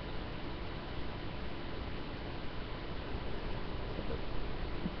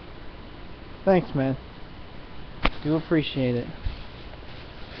 Thanks, man. Do appreciate it.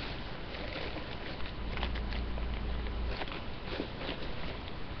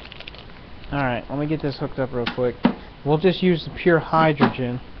 Alright, let me get this hooked up real quick. We'll just use the pure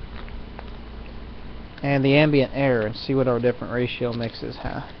hydrogen and the ambient air and see what our different ratio mixes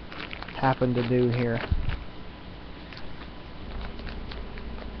happen to do here.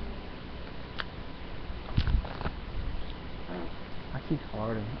 I keep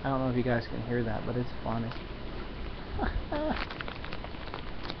farting. I don't know if you guys can hear that, but it's funny.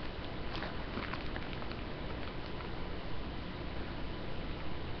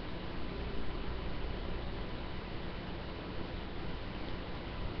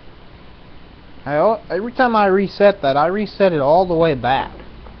 Every time I reset that, I reset it all the way back,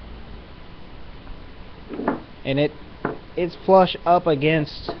 and it's flush up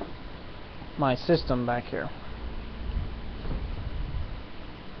against my system back here.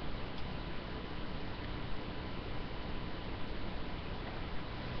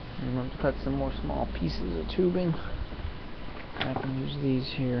 I'm going to cut some more small pieces of tubing. I can use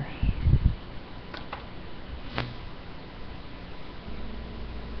these here.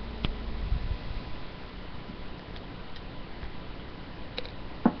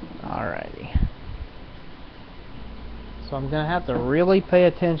 Alrighty. So I'm gonna have to really pay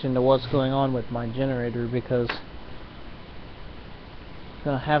attention to what's going on with my generator, because I'm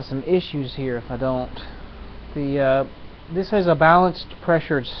gonna have some issues here if I don't. This is a balanced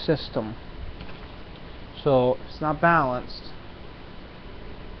pressured system, so if it's not balanced,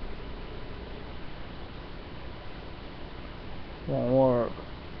 it won't work.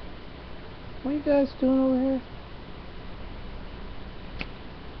 What are you guys doing over here?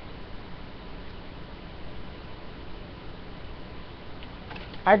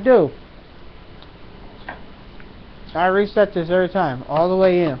 I do. I reset this every time, all the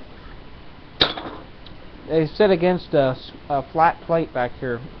way in. They sit against a flat plate back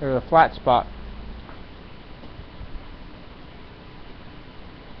here, or a flat spot.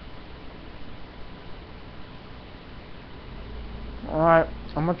 Alright,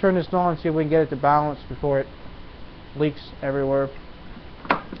 I'm going to turn this on and see if we can get it to balance before it leaks everywhere.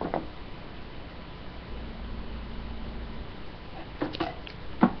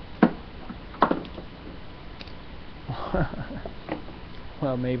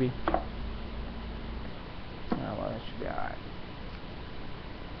 Well, maybe. Oh, well, that should be alright.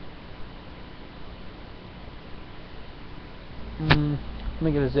 Let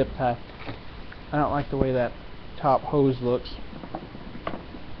me get a zip tie. I don't like the way that top hose looks.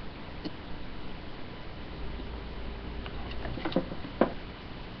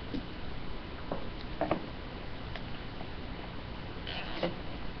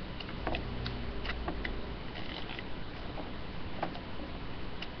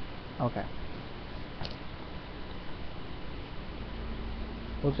 Okay.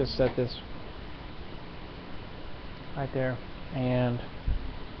 We'll just set this right there, and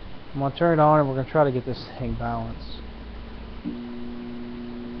I'm going to turn it on, and we're going to try to get this thing balanced.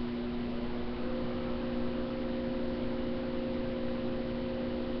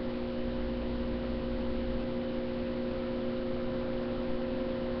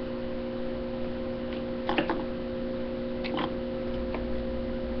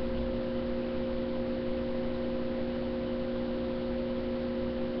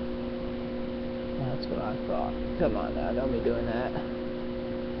 That's what I thought. Come on now, don't be doing that.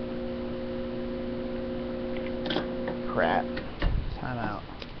 Crap. Time out.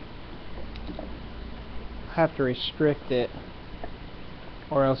 I have to restrict it,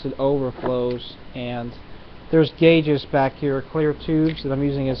 or else it overflows, and there's gauges back here, clear tubes that I'm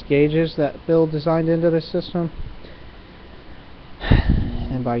using as gauges that Bill designed into the system.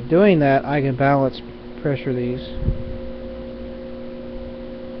 And by doing that, I can balance pressure these.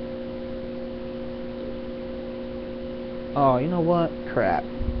 Oh, you know what? Crap.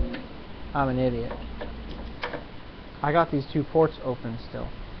 I'm an idiot. I got these two ports open still.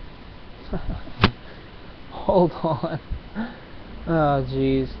 Hold on. Oh,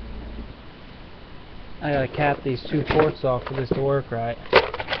 jeez. I gotta cap these two ports off for this to work right.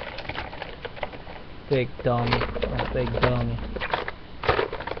 Big dummy. Oh, big dummy.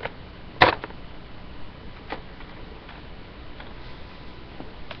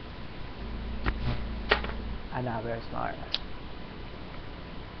 I'm not very smart.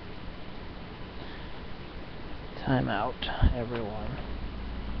 Time out, everyone.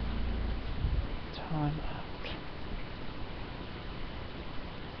 Time out.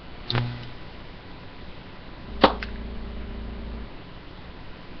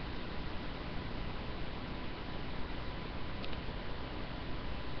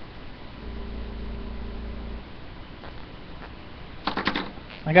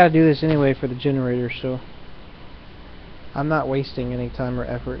 I gotta do this anyway for the generator, so I'm not wasting any time or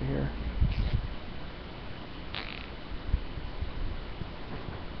effort here.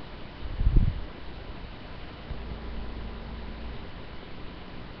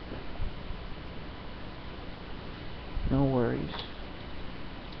 No worries.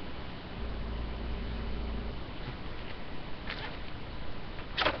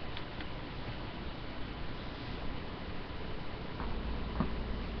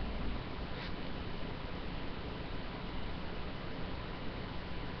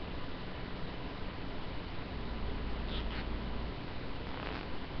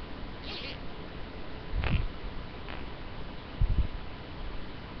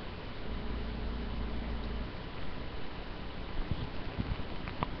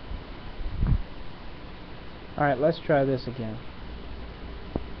 Alright, let's try this again.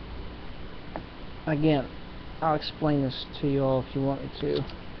 Again, I'll explain this to you all if you want me to.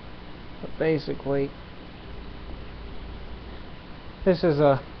 But basically, this is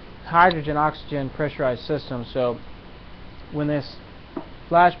a hydrogen-oxygen pressurized system, so when this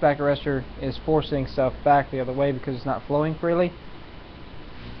flashback arrestor is forcing stuff back the other way because it's not flowing freely,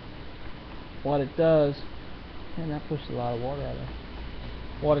 what it does And that pushes a lot of water out of there.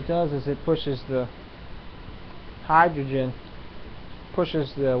 What it does is it pushes the hydrogen,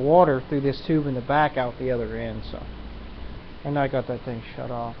 pushes the water through this tube in the back out the other end. So, and I got that thing shut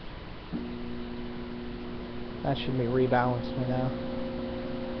off. That should be rebalanced me now.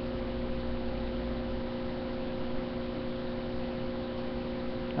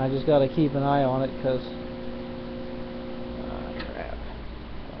 I just gotta keep an eye on it because crap,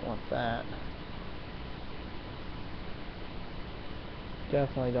 don't want that.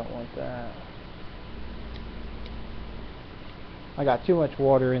 Definitely don't want that. I got too much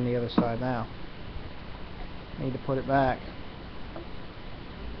water in the other side now. Need to put it back.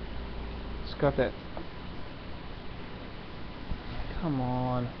 It's got that. Come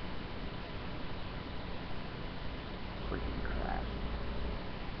on. Freaking crap.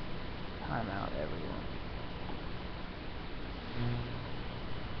 Time out, everyone.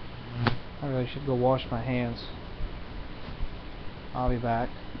 I really should go wash my hands. I'll be back.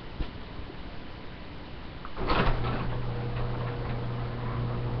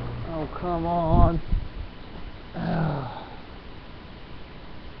 Oh, come on. Ugh.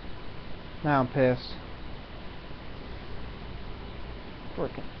 Now I'm pissed.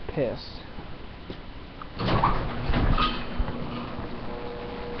 Freaking pissed.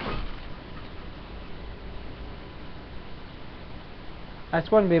 That's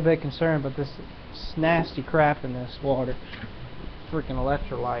going to be a big concern, but this nasty crap in this water. Freaking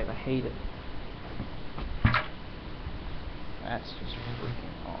electrolyte, I hate it. That's just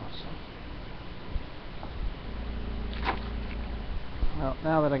freaking awesome. Well,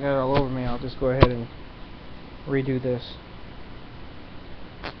 now that I got it all over me, I'll just go ahead and redo this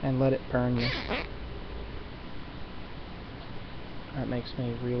and let it burn me. That makes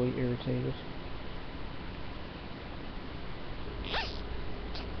me really irritated.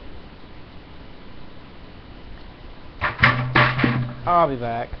 I'll be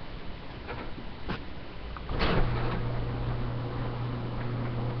back.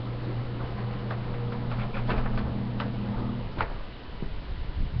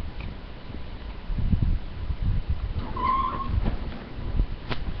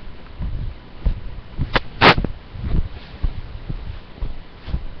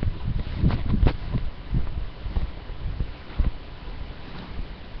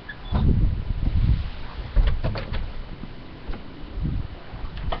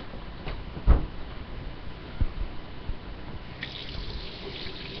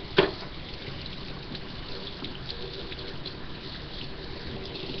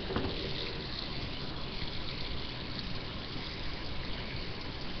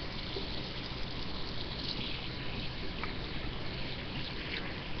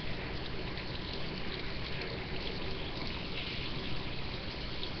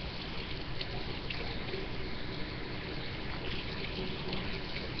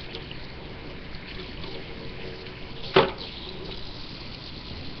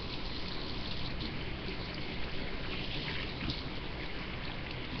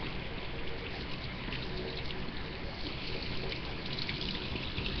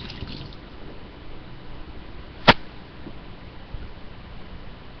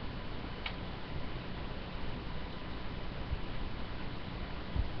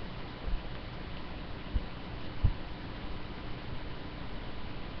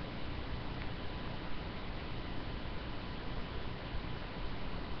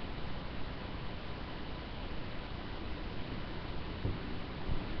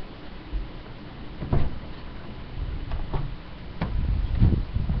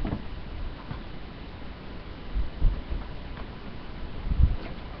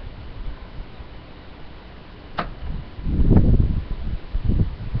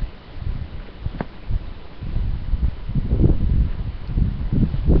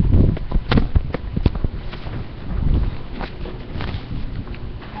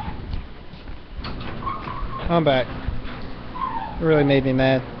 I'm back. It really made me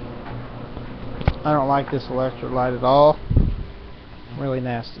mad. I don't like this electrolyte at all. Really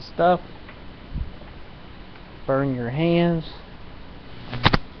nasty stuff. Burn your hands.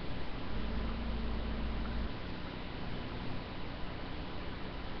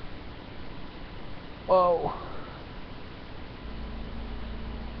 Whoa.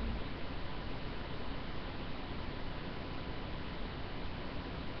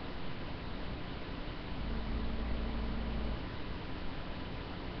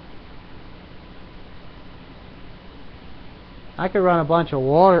 I could run a bunch of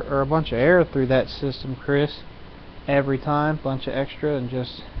water or a bunch of air through that system, Chris, every time, bunch of extra, and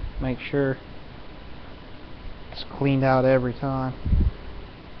just make sure it's cleaned out every time.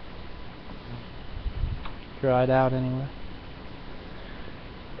 dried out anyway.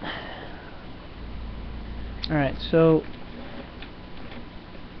 Alright, so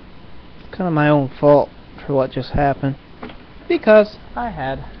it's kind of my own fault for what just happened, because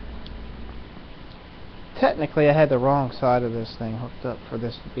technically I had the wrong side of this thing hooked up for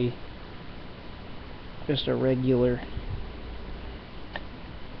this to be just a regular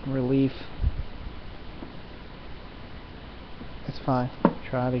relief. It's fine.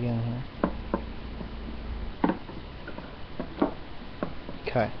 Try it again here.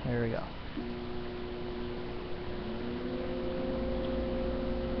 Okay, there we go.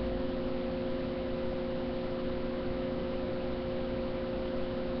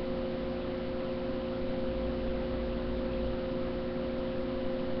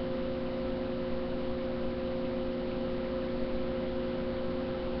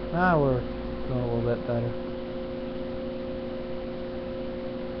 Now we're doing a little bit better.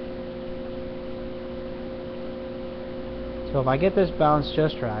 So if I get this balanced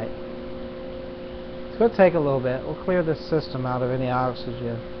just right, it's going to take a little bit. We'll clear this system out of any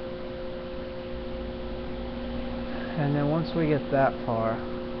oxygen. And then once we get that far,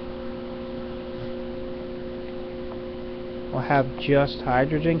 we'll have just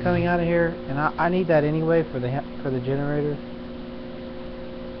hydrogen coming out of here. And I need that anyway for the generator.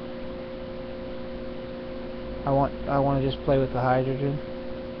 I want to just play with the hydrogen.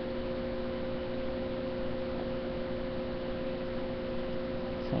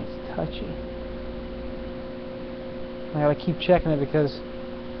 This thing's touchy. I gotta keep checking it, because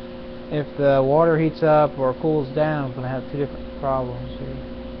if the water heats up or cools down, I'm gonna have two different problems here.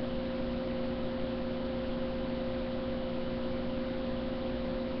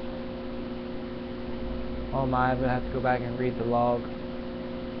 Oh my, I'm gonna have to go back and read the log.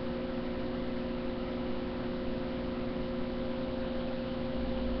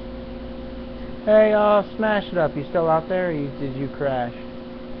 Hey, smash it up. You still out there, or did you crash?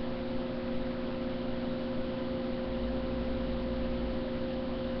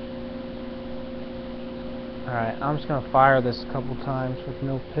 Alright, I'm just going to fire this a couple times with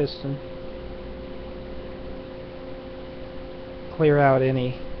no piston. Clear out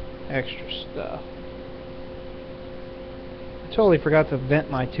any extra stuff. I totally forgot to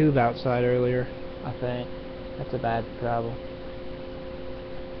vent my tube outside earlier, I think. That's a bad problem.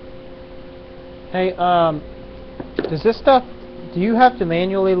 Hey, does this stuff, do you have to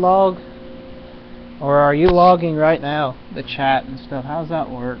manually log? Or are you logging right now, the chat and stuff? How's that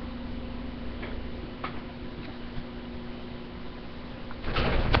work?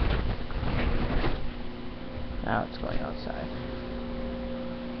 Now it's going outside.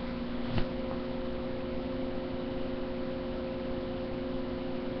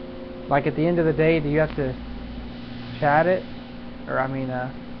 Like at the end of the day, do you have to chat it? Or I mean,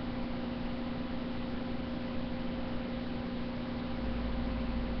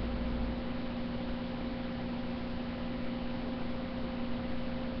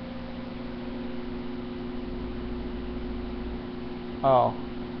 oh,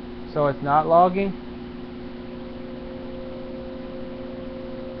 so it's not logging?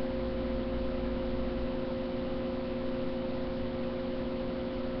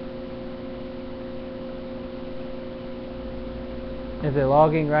 Is it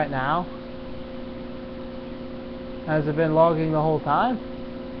logging right now? Has it been logging the whole time?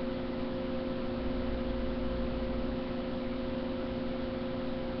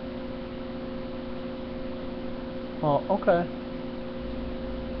 Oh, okay.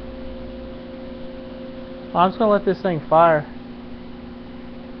 Well, I'm just gonna let this thing fire.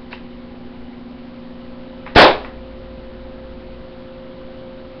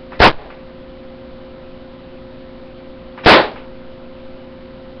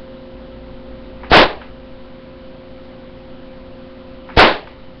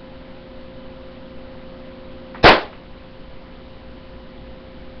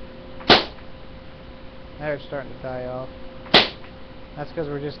 Now it's starting to die off. That's because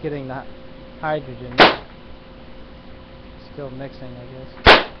we're just getting the hydrogen. Still mixing, I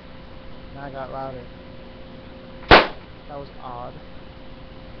guess. Now I got louder. That was odd.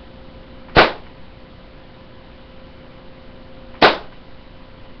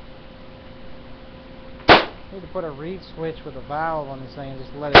 I need to put a reed switch with a valve on this thing and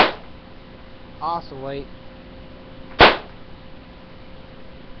just let it oscillate.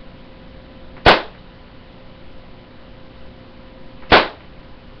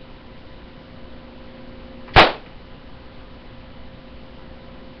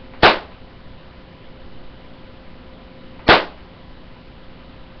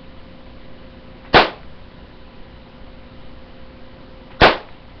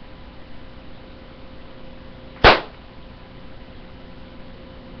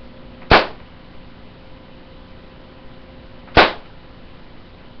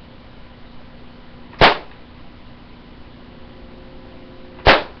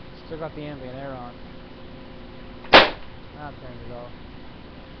 Still got the ambient air on. Now I've turned it off.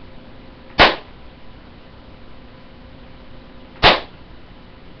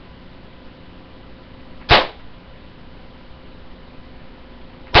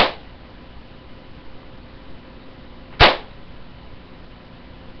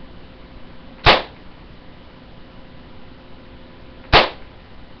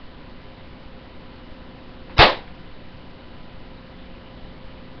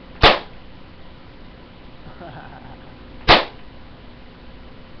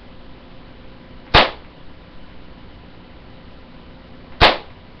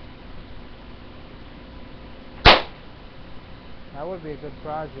 That would be a good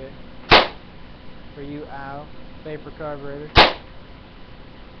project for you, Al. Vapor carburetor.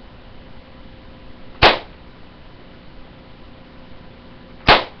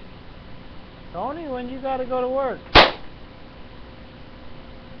 Tony, when you gotta go to work?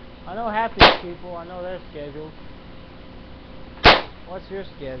 I know half these people, I know their schedules. What's your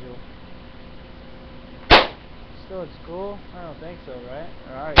schedule? Still at school? I don't think so, right?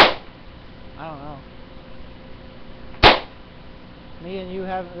 Or are you? I don't know. Me and you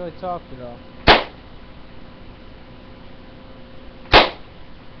haven't really talked at all.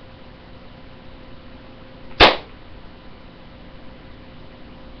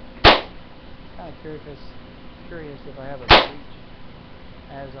 Kind of curious if I have a breach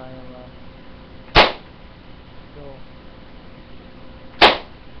as I am still.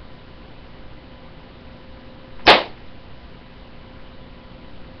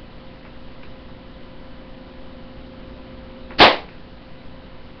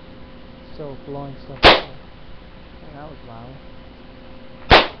 Still blowing stuff up. Man, that was loud.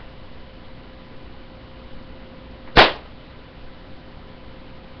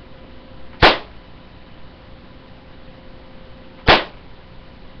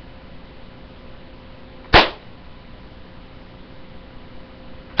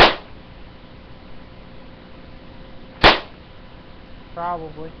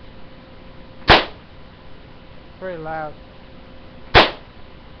 Probably. Pretty loud.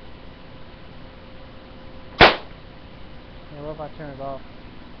 Yeah, what if I turn it off?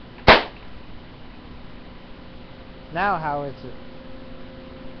 Now how is it?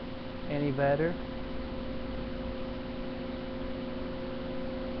 Any better?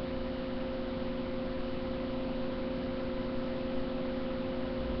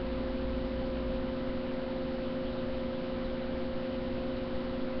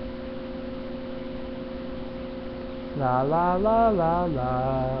 La la la la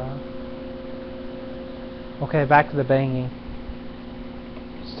la. Okay, back to the banging.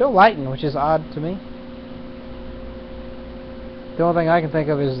 Still lighting, which is odd to me. The only thing I can think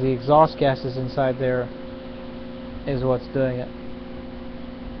of is the exhaust gases inside there is what's doing it.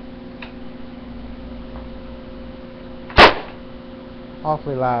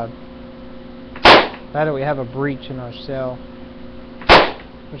 Awfully loud. That we have a breach in our cell,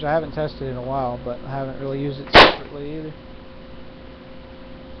 which I haven't tested in a while, but I haven't really used it separately either.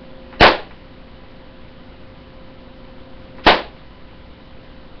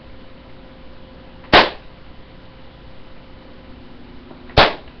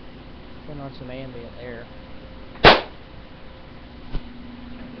 Putting on some ambient air. Turn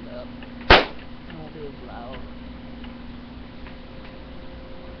it up. It won't be as loud.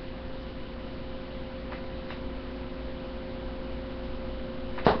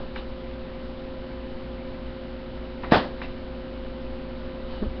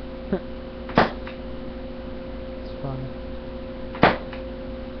 It's funny.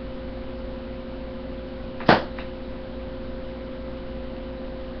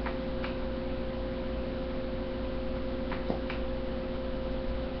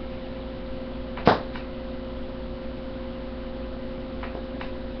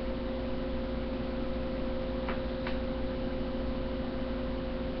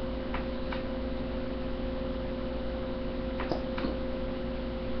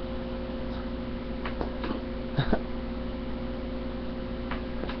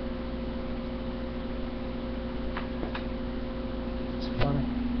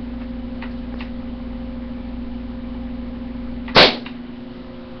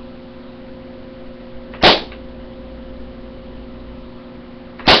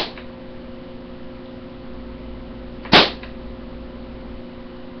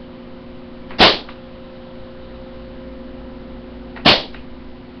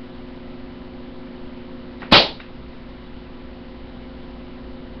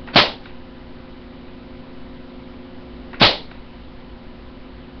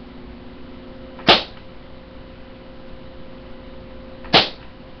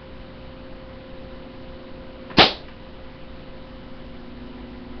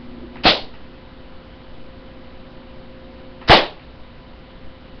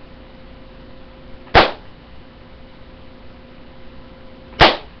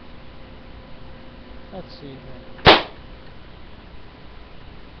 Let's see here.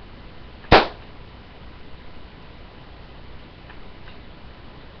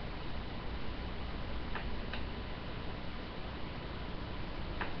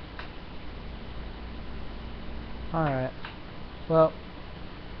 Alright. Well,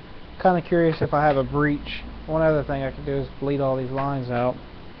 kind of curious if I have a breach. One other thing I could do is bleed all these lines out.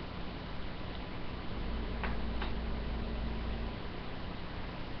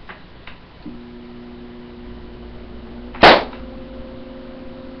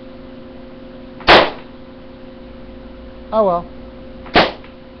 Oh well.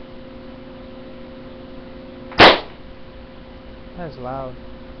 That's loud.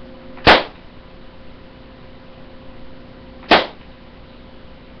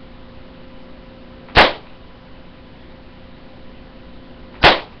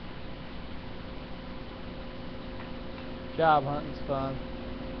 Job hunting's fun.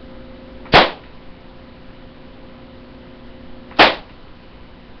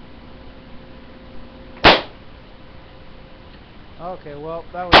 Okay, well,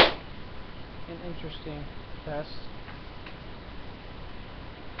 that was an interesting test.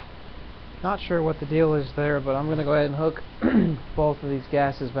 Not sure what the deal is there, but I'm going to go ahead and hook both of these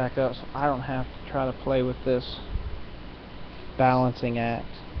gases back up so I don't have to try to play with this balancing act.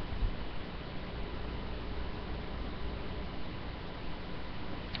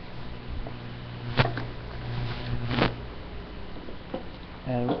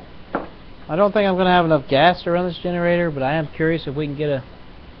 And I don't think I'm going to have enough gas to run this generator, but I am curious if we can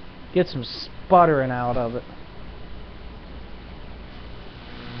get some sputtering out of it.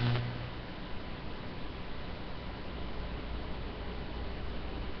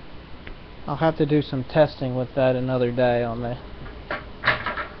 I'll have to do some testing with that another day on the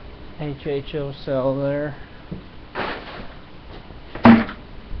HHO cell there.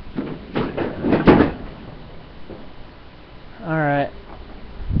 Alright.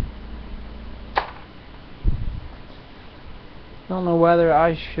 Don't know whether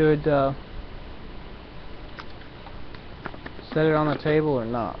I should set it on the table or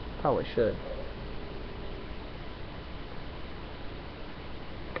not. Probably should.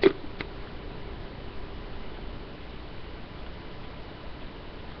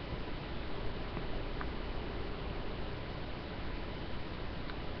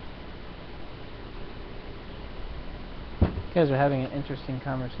 You guys are having an interesting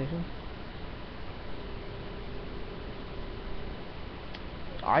conversation.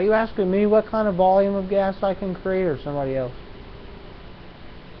 Are you asking me what kind of volume of gas I can create, or somebody else?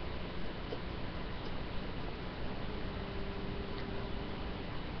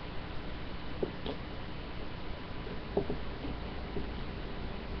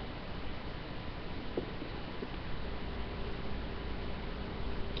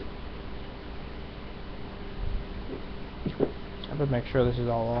 I better make sure this is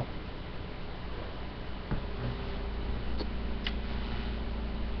all off.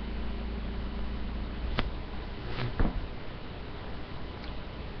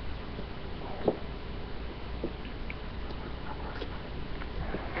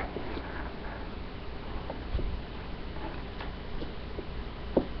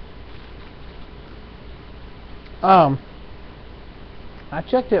 I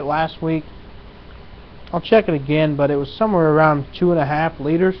checked it last week. I'll check it again, but it was somewhere around 2.5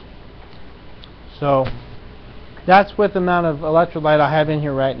 liters. So that's with the amount of electrolyte I have in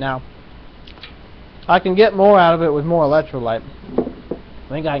here right now. I can get more out of it with more electrolyte. I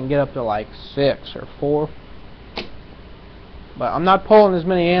think I can get up to like 6 or 4. But I'm not pulling as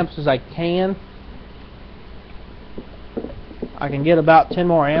many amps as I can. I can get about 10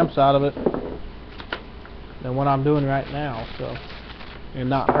 more amps out of it than what I'm doing right now, so and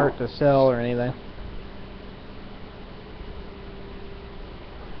not hurt the cell or anything.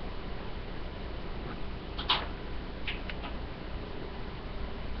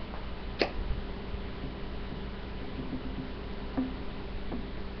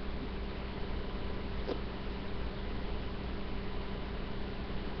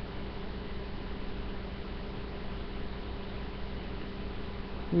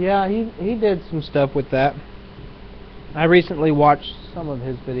 Yeah, he did some stuff with that. I recently watched some of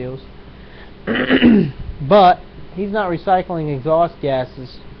his videos. But he's not recycling exhaust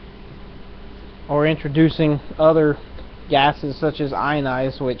gases or introducing other gases such as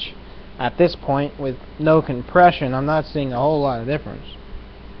ionized, which at this point with no compression I'm not seeing a whole lot of difference.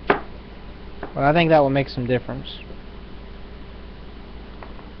 But I think that will make some difference.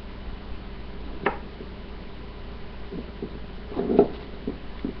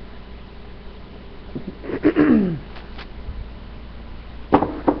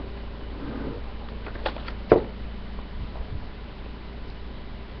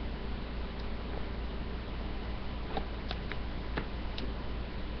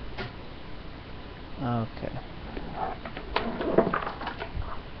 Okay.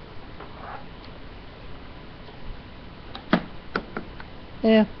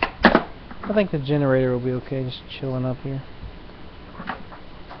 Yeah, I think the generator will be okay, just chilling up here.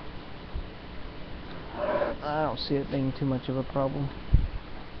 I don't see it being too much of a problem.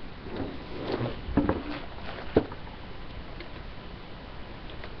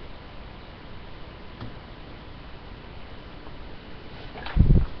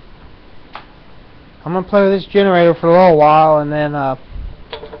 I'm gonna play with this generator for a little while, and then I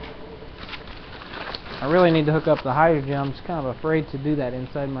really need to hook up the hydrogen. I'm just kind of afraid to do that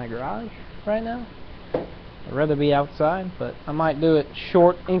inside my garage right now. I'd rather be outside, but I might do it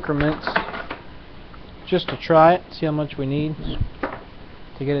short increments just to try it, see how much we need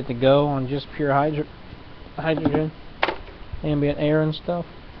to get it to go on just pure hydrogen, ambient air and stuff.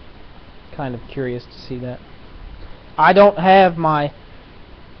 Kind of curious to see that. I don't have my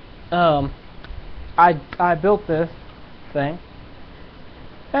I built this thing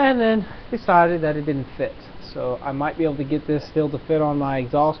and then decided that it didn't fit, so I might be able to get this still to fit on my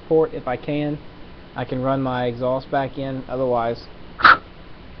exhaust port. If I can run my exhaust back in. Otherwise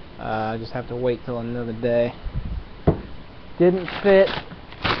I just have to wait till another day. Didn't fit.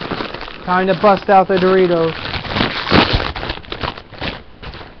 Time to bust out the Doritos.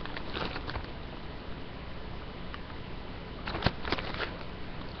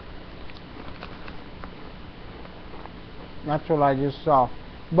 That's what I just saw.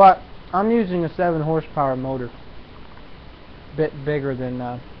 But I'm using a 7 horsepower motor. A bit bigger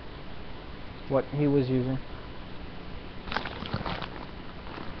than what he was using.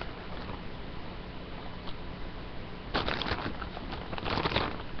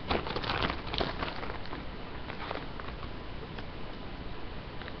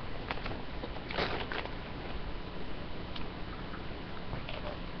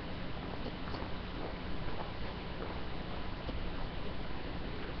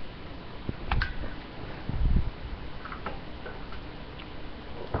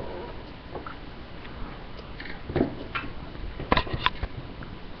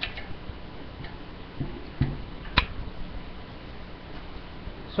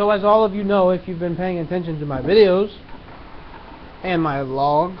 So as all of you know, if you've been paying attention to my videos and my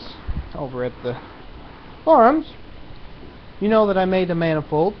logs over at the forums, you know that I made the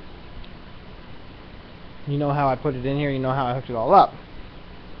manifold. You know how I put it in here, you know how I hooked it all up.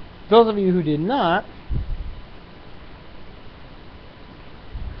 Those of you who did not,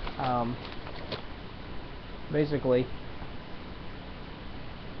 basically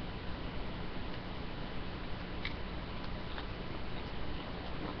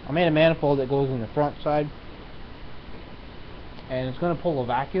I made a manifold that goes in the front side, and it's going to pull a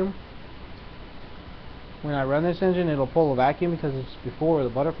vacuum. When I run this engine, it'll pull a vacuum because it's before the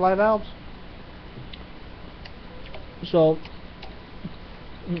butterfly valves. So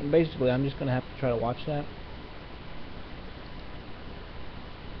basically I'm just going to have to try to watch that.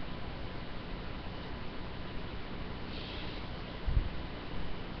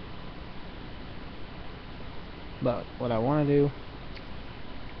 But what I want to do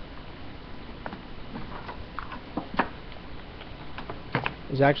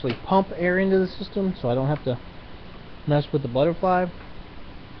is actually pump air into the system, so I don't have to mess with the butterfly.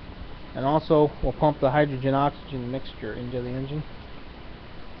 And also we'll pump the hydrogen oxygen mixture into the engine.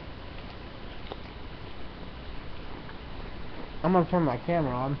 I'm going to turn my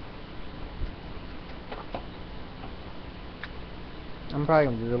camera on. I'm probably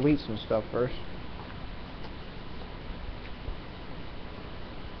going to delete some stuff first.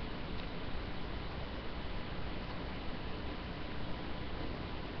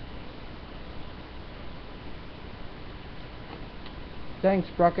 Thanks,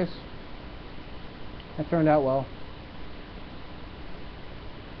 Bruckus. That turned out well.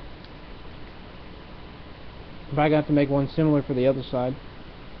 If I got to make one similar for the other side.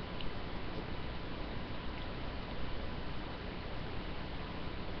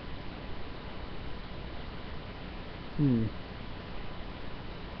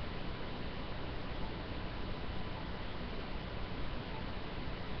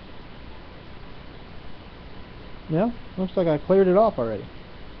 Yeah, looks like I cleared it off already.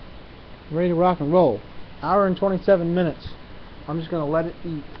 Ready to rock and roll. Hour and 27 minutes. I'm just going to let it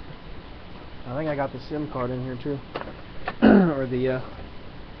eat. I think I got the SIM card in here too. Or the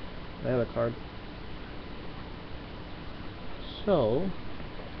other card. So,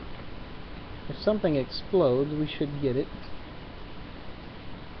 if something explodes, we should get it.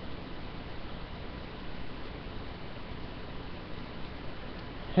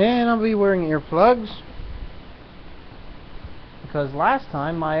 And I'll be wearing earplugs. because last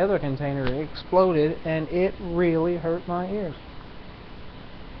time my other container exploded and it really hurt my ears.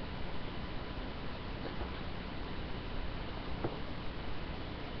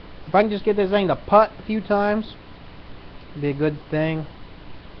 If I can just get this thing to putt a few times, it'd be a good thing.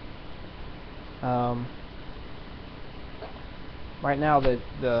 Right now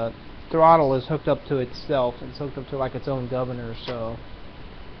the throttle is hooked up to itself. It's hooked up to like its own governor, so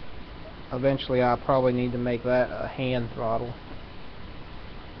eventually I'll probably need to make that a hand throttle.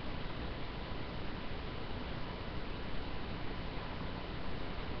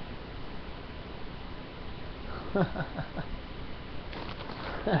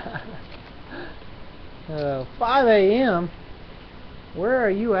 uh, 5 a.m. Where are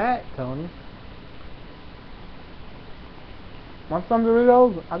you at, Tony? Want some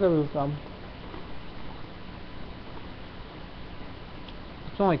Doritos? I'll give you some.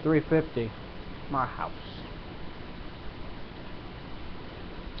 It's only $3.50. My house.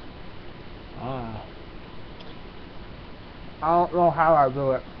 I don't know how I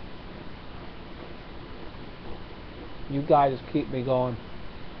do it. You guys keep me going.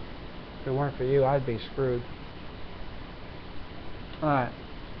 If it weren't for you, I'd be screwed. Alright.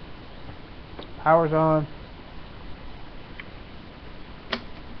 Power's on.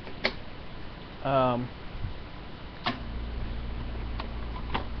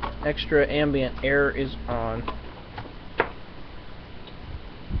 Extra ambient air is on.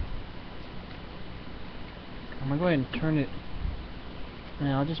 I'm gonna go ahead and turn it.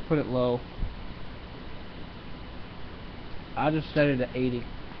 Now I'll just put it low. I'll just set it at 80.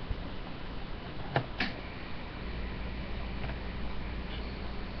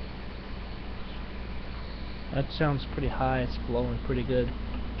 That sounds pretty high. It's blowing pretty good.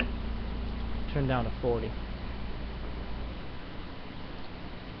 Turn down to 40.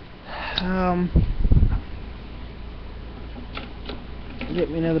 Get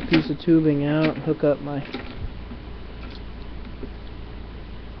me another piece of tubing out, hook up my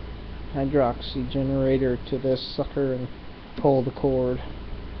hydroxy generator to this sucker and pull the cord.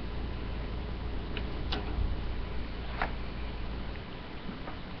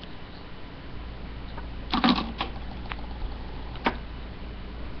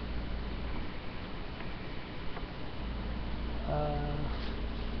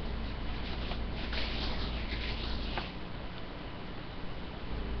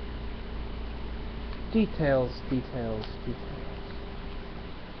 Details.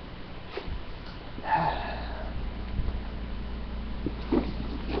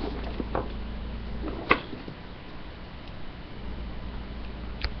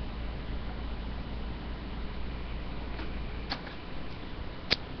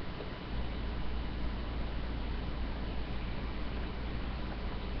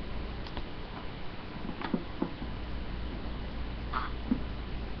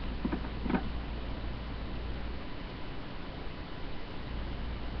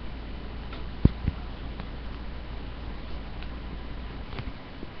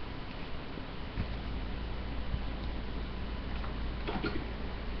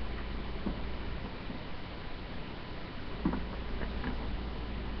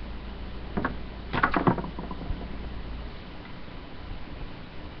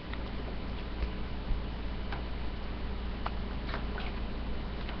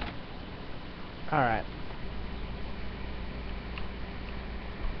 Alright.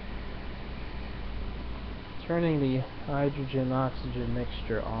 Turning the hydrogen-oxygen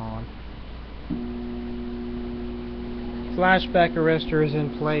mixture on. Flashback arrestor is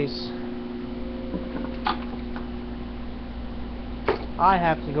in place. I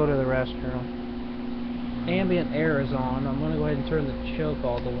have to go to the restroom. Ambient air is on. I'm going to go ahead and turn the choke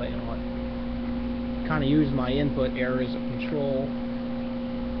all the way on. Kind of use my input air as a control.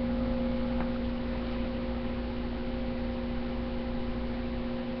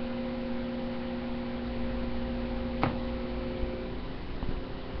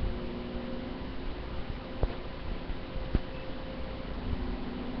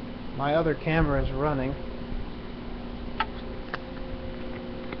 My other camera is running.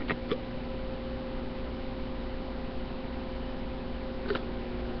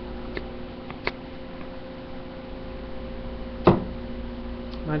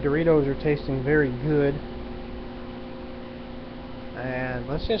 My Doritos are tasting very good. And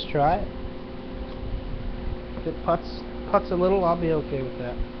let's just try it. If it putts a little, I'll be okay with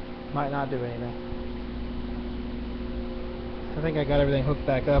that. Might not do anything. I think I got everything hooked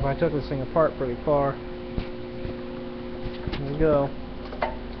back up. I took this thing apart pretty far. Here we go.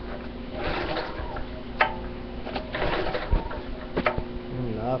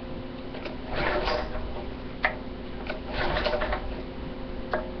 Nothing.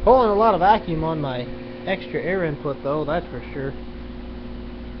 Pulling a lot of vacuum on my extra air input though, that's for sure.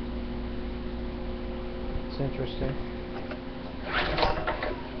 It's interesting.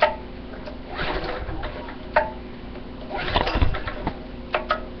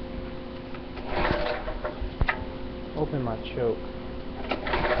 Open my choke.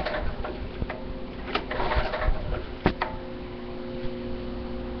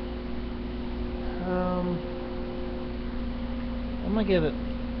 I'm gonna give it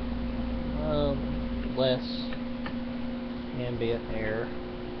less ambient air.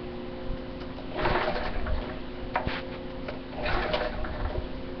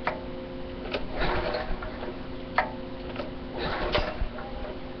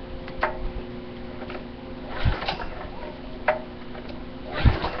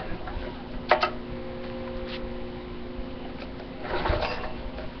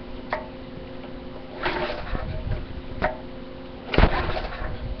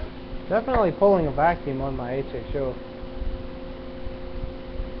 Definitely pulling a vacuum on my HHO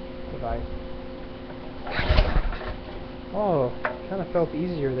device. Oh, kind of felt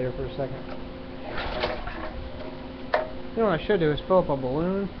easier there for a second. You know what I should do is fill up a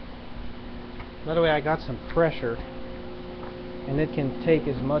balloon. That way I got some pressure, and it can take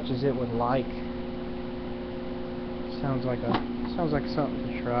as much as it would like. Sounds like something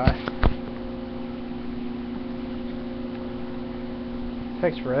to try.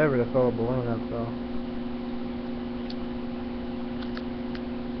 Takes forever to fill a balloon up though.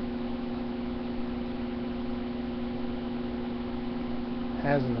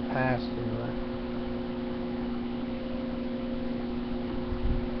 Has in the past anyway.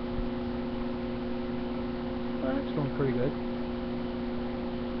 Well, that's going pretty good.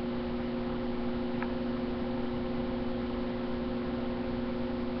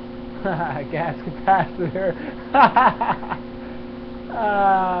 Gas capacitor.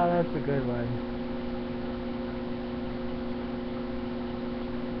 Ah, that's a good one.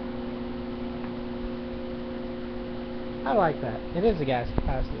 I like that. It is a gas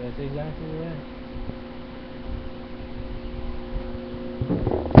capacitor. That's exactly right.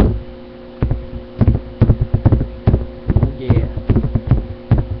 Oh yeah.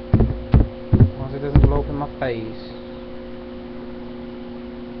 As long as it doesn't blow up in my face.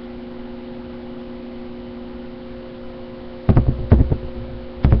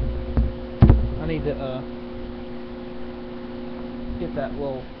 I need to get that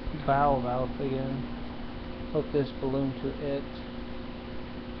little valve out again. Hook this balloon to it.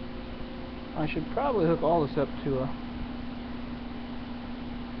 I should probably hook all this up to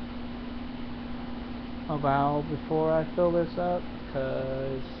a valve before I fill this up,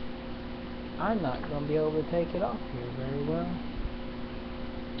 because I'm not going to be able to take it off here very well.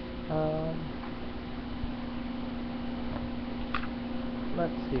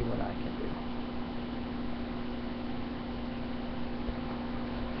 Let's see what I can do.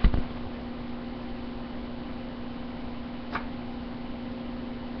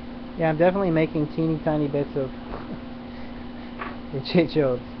 Yeah, I'm definitely making teeny tiny bits of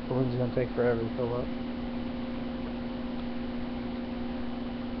HHO. The balloon's going to take forever to fill up.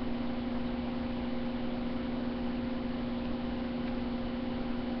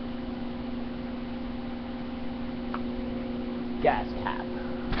 Gas cap.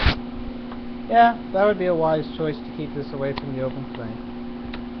 Yeah, that would be a wise choice to keep this away from the open flame.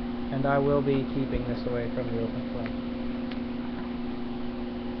 And I will be keeping this away from the open flame.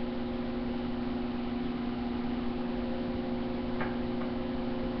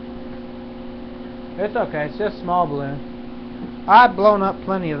 It's okay, it's just a small balloon. I've blown up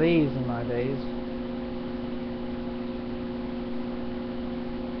plenty of these in my days.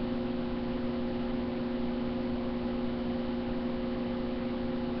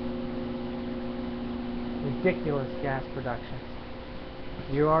 Ridiculous gas production.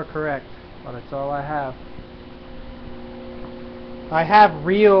 You are correct, but it's all I have. I have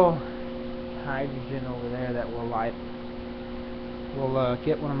real hydrogen over there that will light. We'll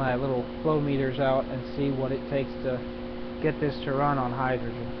get one of my little flow meters out and see what it takes to get this to run on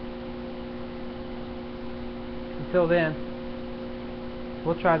hydrogen. Until then,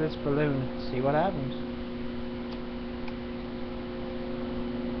 we'll try this balloon and see what happens.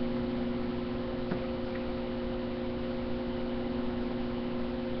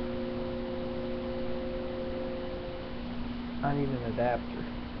 I need an adapter.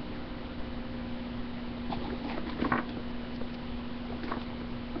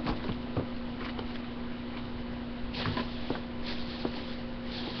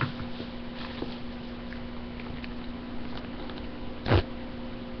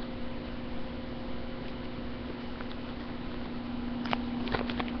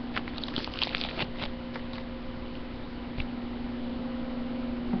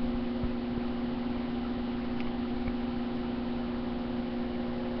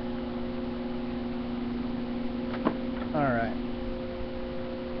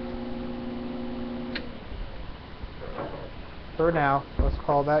 for now. Let's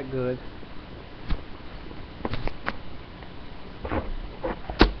call that good.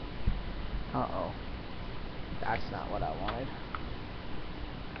 Uh-oh. That's not what I wanted.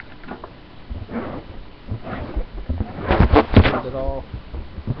 Not at all.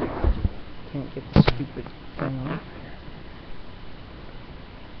 Can't get the stupid thing off here.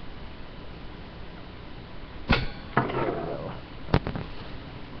 There we go.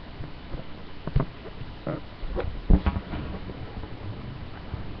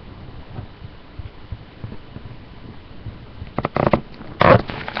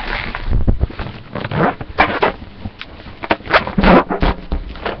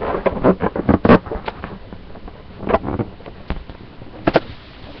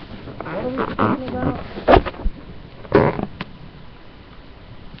 What are we talking about?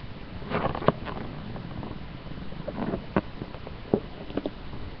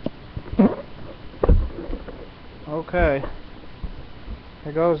 Okay.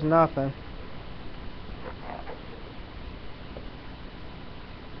 Here goes nothing.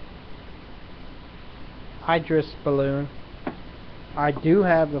 Hydrous balloon. I do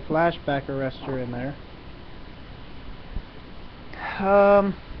have the flashback arrestor in there.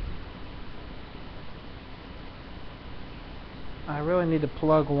 I really need to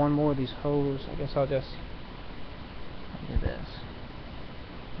plug one more of these hoses. I guess I'll just do this.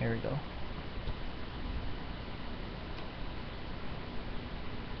 There we go.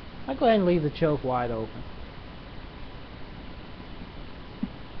 I'll go ahead and leave the choke wide open.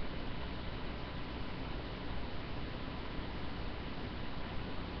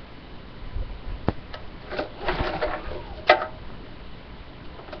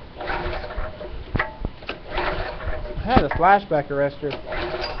 I had a flashback arrestor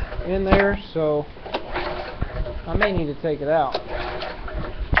in there, so I may need to take it out.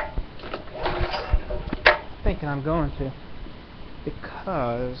 Thinking I'm going to,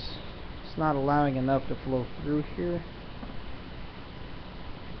 because it's not allowing enough to flow through here.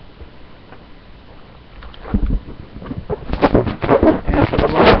 And if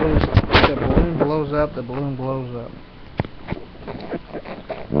the balloon blows up, the balloon blows up.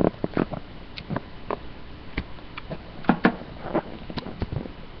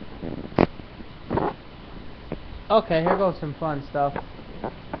 Okay, here goes some fun stuff.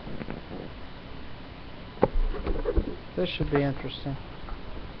 This should be interesting.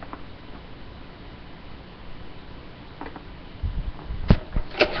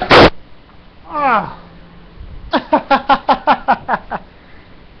 Ah!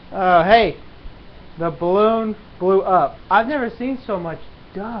 Hey, the balloon blew up. I've never seen so much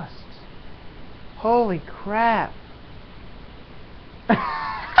dust. Holy crap.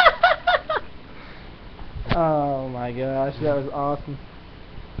 Oh my gosh, that was awesome.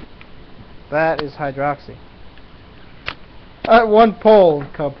 That is hydroxy. At one pull,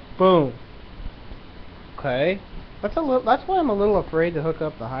 kaboom. Okay, that's why I'm a little afraid to hook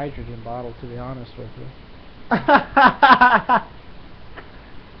up the hydrogen bottle, to be honest with you.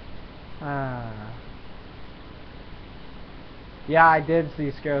 Yeah, I did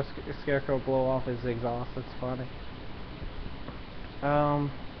see Scarecrow blow off his exhaust. That's funny.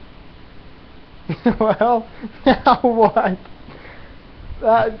 Well, now what?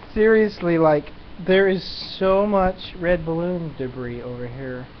 Seriously, like, there is so much red balloon debris over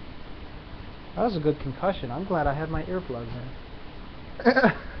here. That was a good concussion. I'm glad I had my earplugs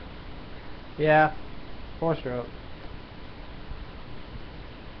in. Yeah, 4-stroke.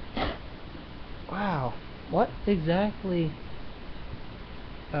 Wow, what exactly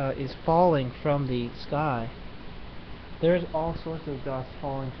is falling from the sky? There's all sorts of dust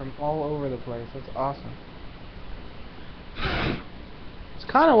falling from all over the place. That's awesome. It's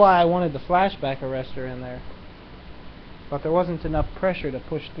kind of why I wanted the flashback arrestor in there. But there wasn't enough pressure to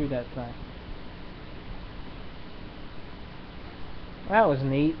push through that thing. That was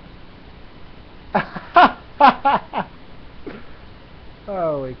neat.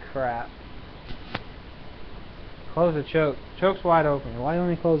 Holy crap. Close the choke. Choke's wide open. Why don't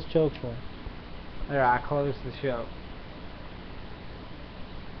we close the choke for? There, I closed the choke.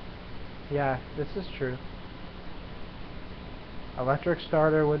 Yeah, this is true. Electric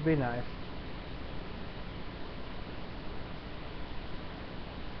starter would be nice.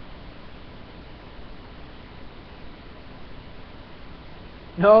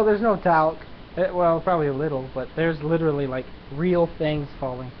 No, there's no talc. Well, probably a little, but there's literally like real things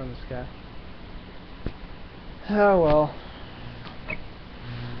falling from the sky. Oh well.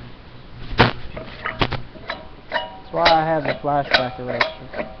 That's why I have the flashback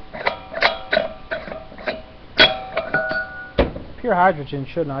arrestor. Pure hydrogen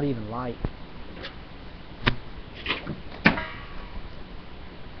should not even light.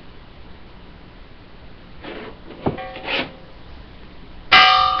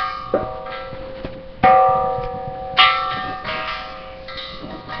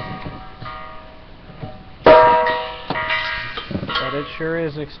 but it sure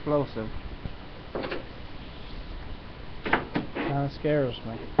is explosive. Kinda scares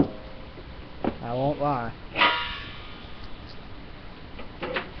me. I won't lie.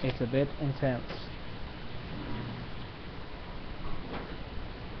 It's a bit intense.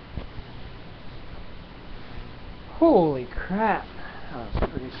 Holy crap! That was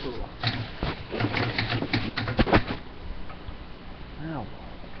pretty cool. Ow.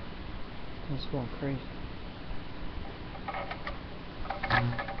 It's going crazy.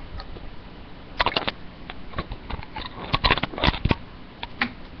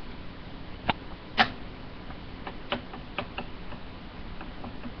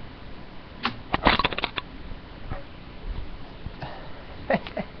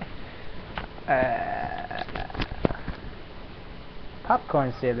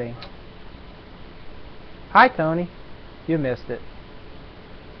 Popcorn City. Hi, Tony. You missed it.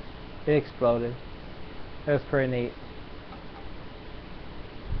 It exploded. That was pretty neat.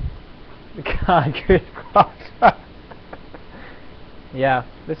 God, good cross. Yeah,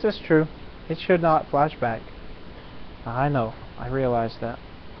 this is true. It should not flash back. I know. I realize that.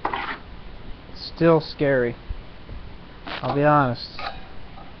 It's still scary. I'll be honest.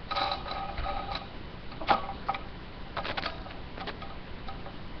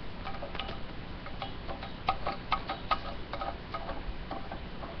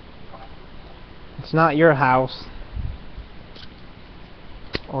 It's not your house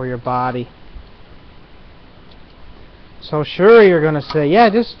or your body. So sure you're gonna say, yeah,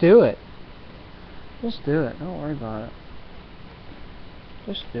 just do it. Just do it. Don't worry about it.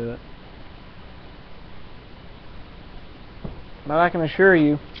 Just do it. But I can assure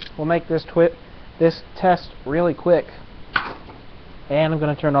you, we'll make this test really quick. And I'm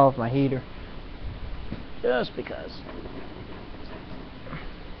gonna turn off my heater. Just because.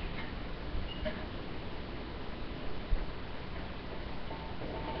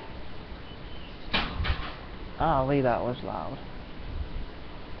 Golly, that was loud.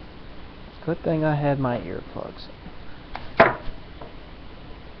 Good thing I had my earplugs.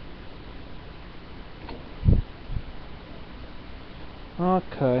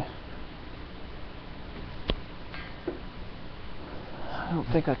 Okay. I don't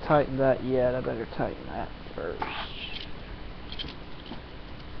think I tightened that yet. I better tighten that first.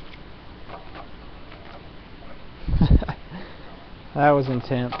 That was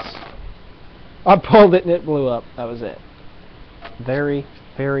intense. I pulled it and it blew up. That was it. Very,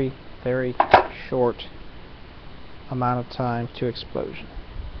 very, very short amount of time to explosion.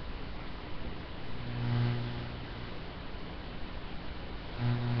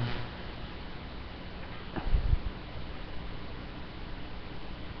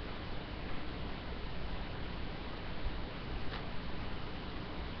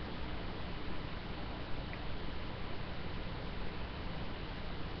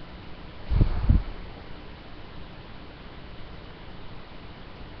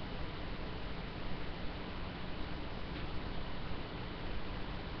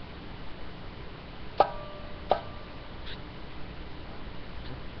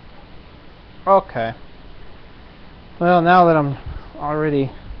 Okay. Well, now that I'm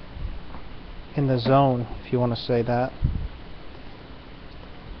already in the zone, if you want to say that.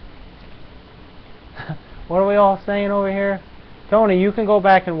 What are we all saying over here? Tony, you can go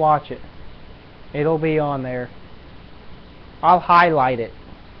back and watch it. It'll be on there. I'll highlight it.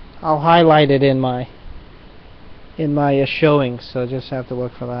 I'll highlight it in my showing, so just have to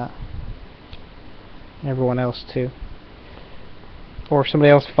look for that. Everyone else too. Or somebody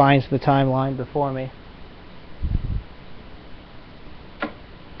else finds the timeline before me.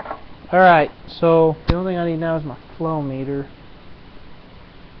 Alright, so the only thing I need now is my flow meter.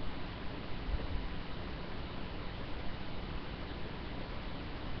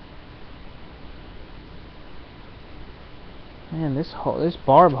 Man, this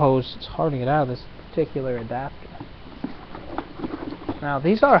barb hose, it's hard to get out of this particular adapter. Now,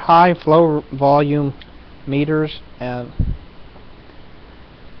 these are high flow volume meters, and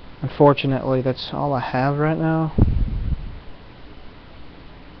unfortunately, that's all I have right now.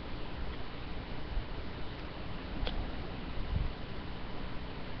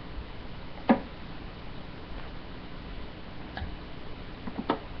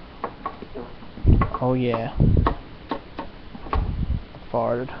 Oh yeah.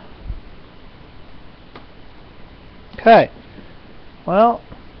 Farted. Okay. Well,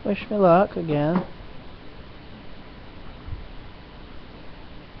 wish me luck again.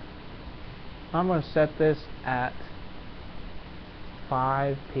 I'm going to set this at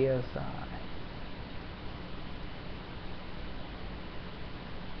 5 psi.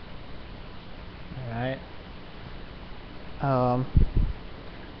 Alright. I'm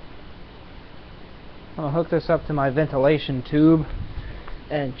gonna hook this up to my ventilation tube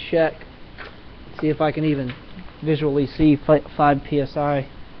and check, see if I can even visually see 5 psi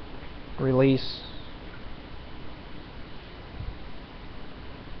release.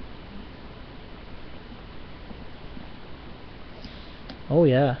 Oh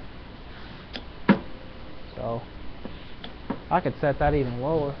yeah. So I could set that even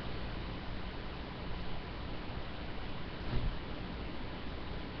lower.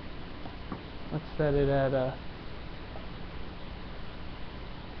 Let's set it at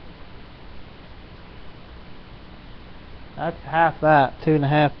that's half that,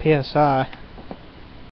 2.5 psi.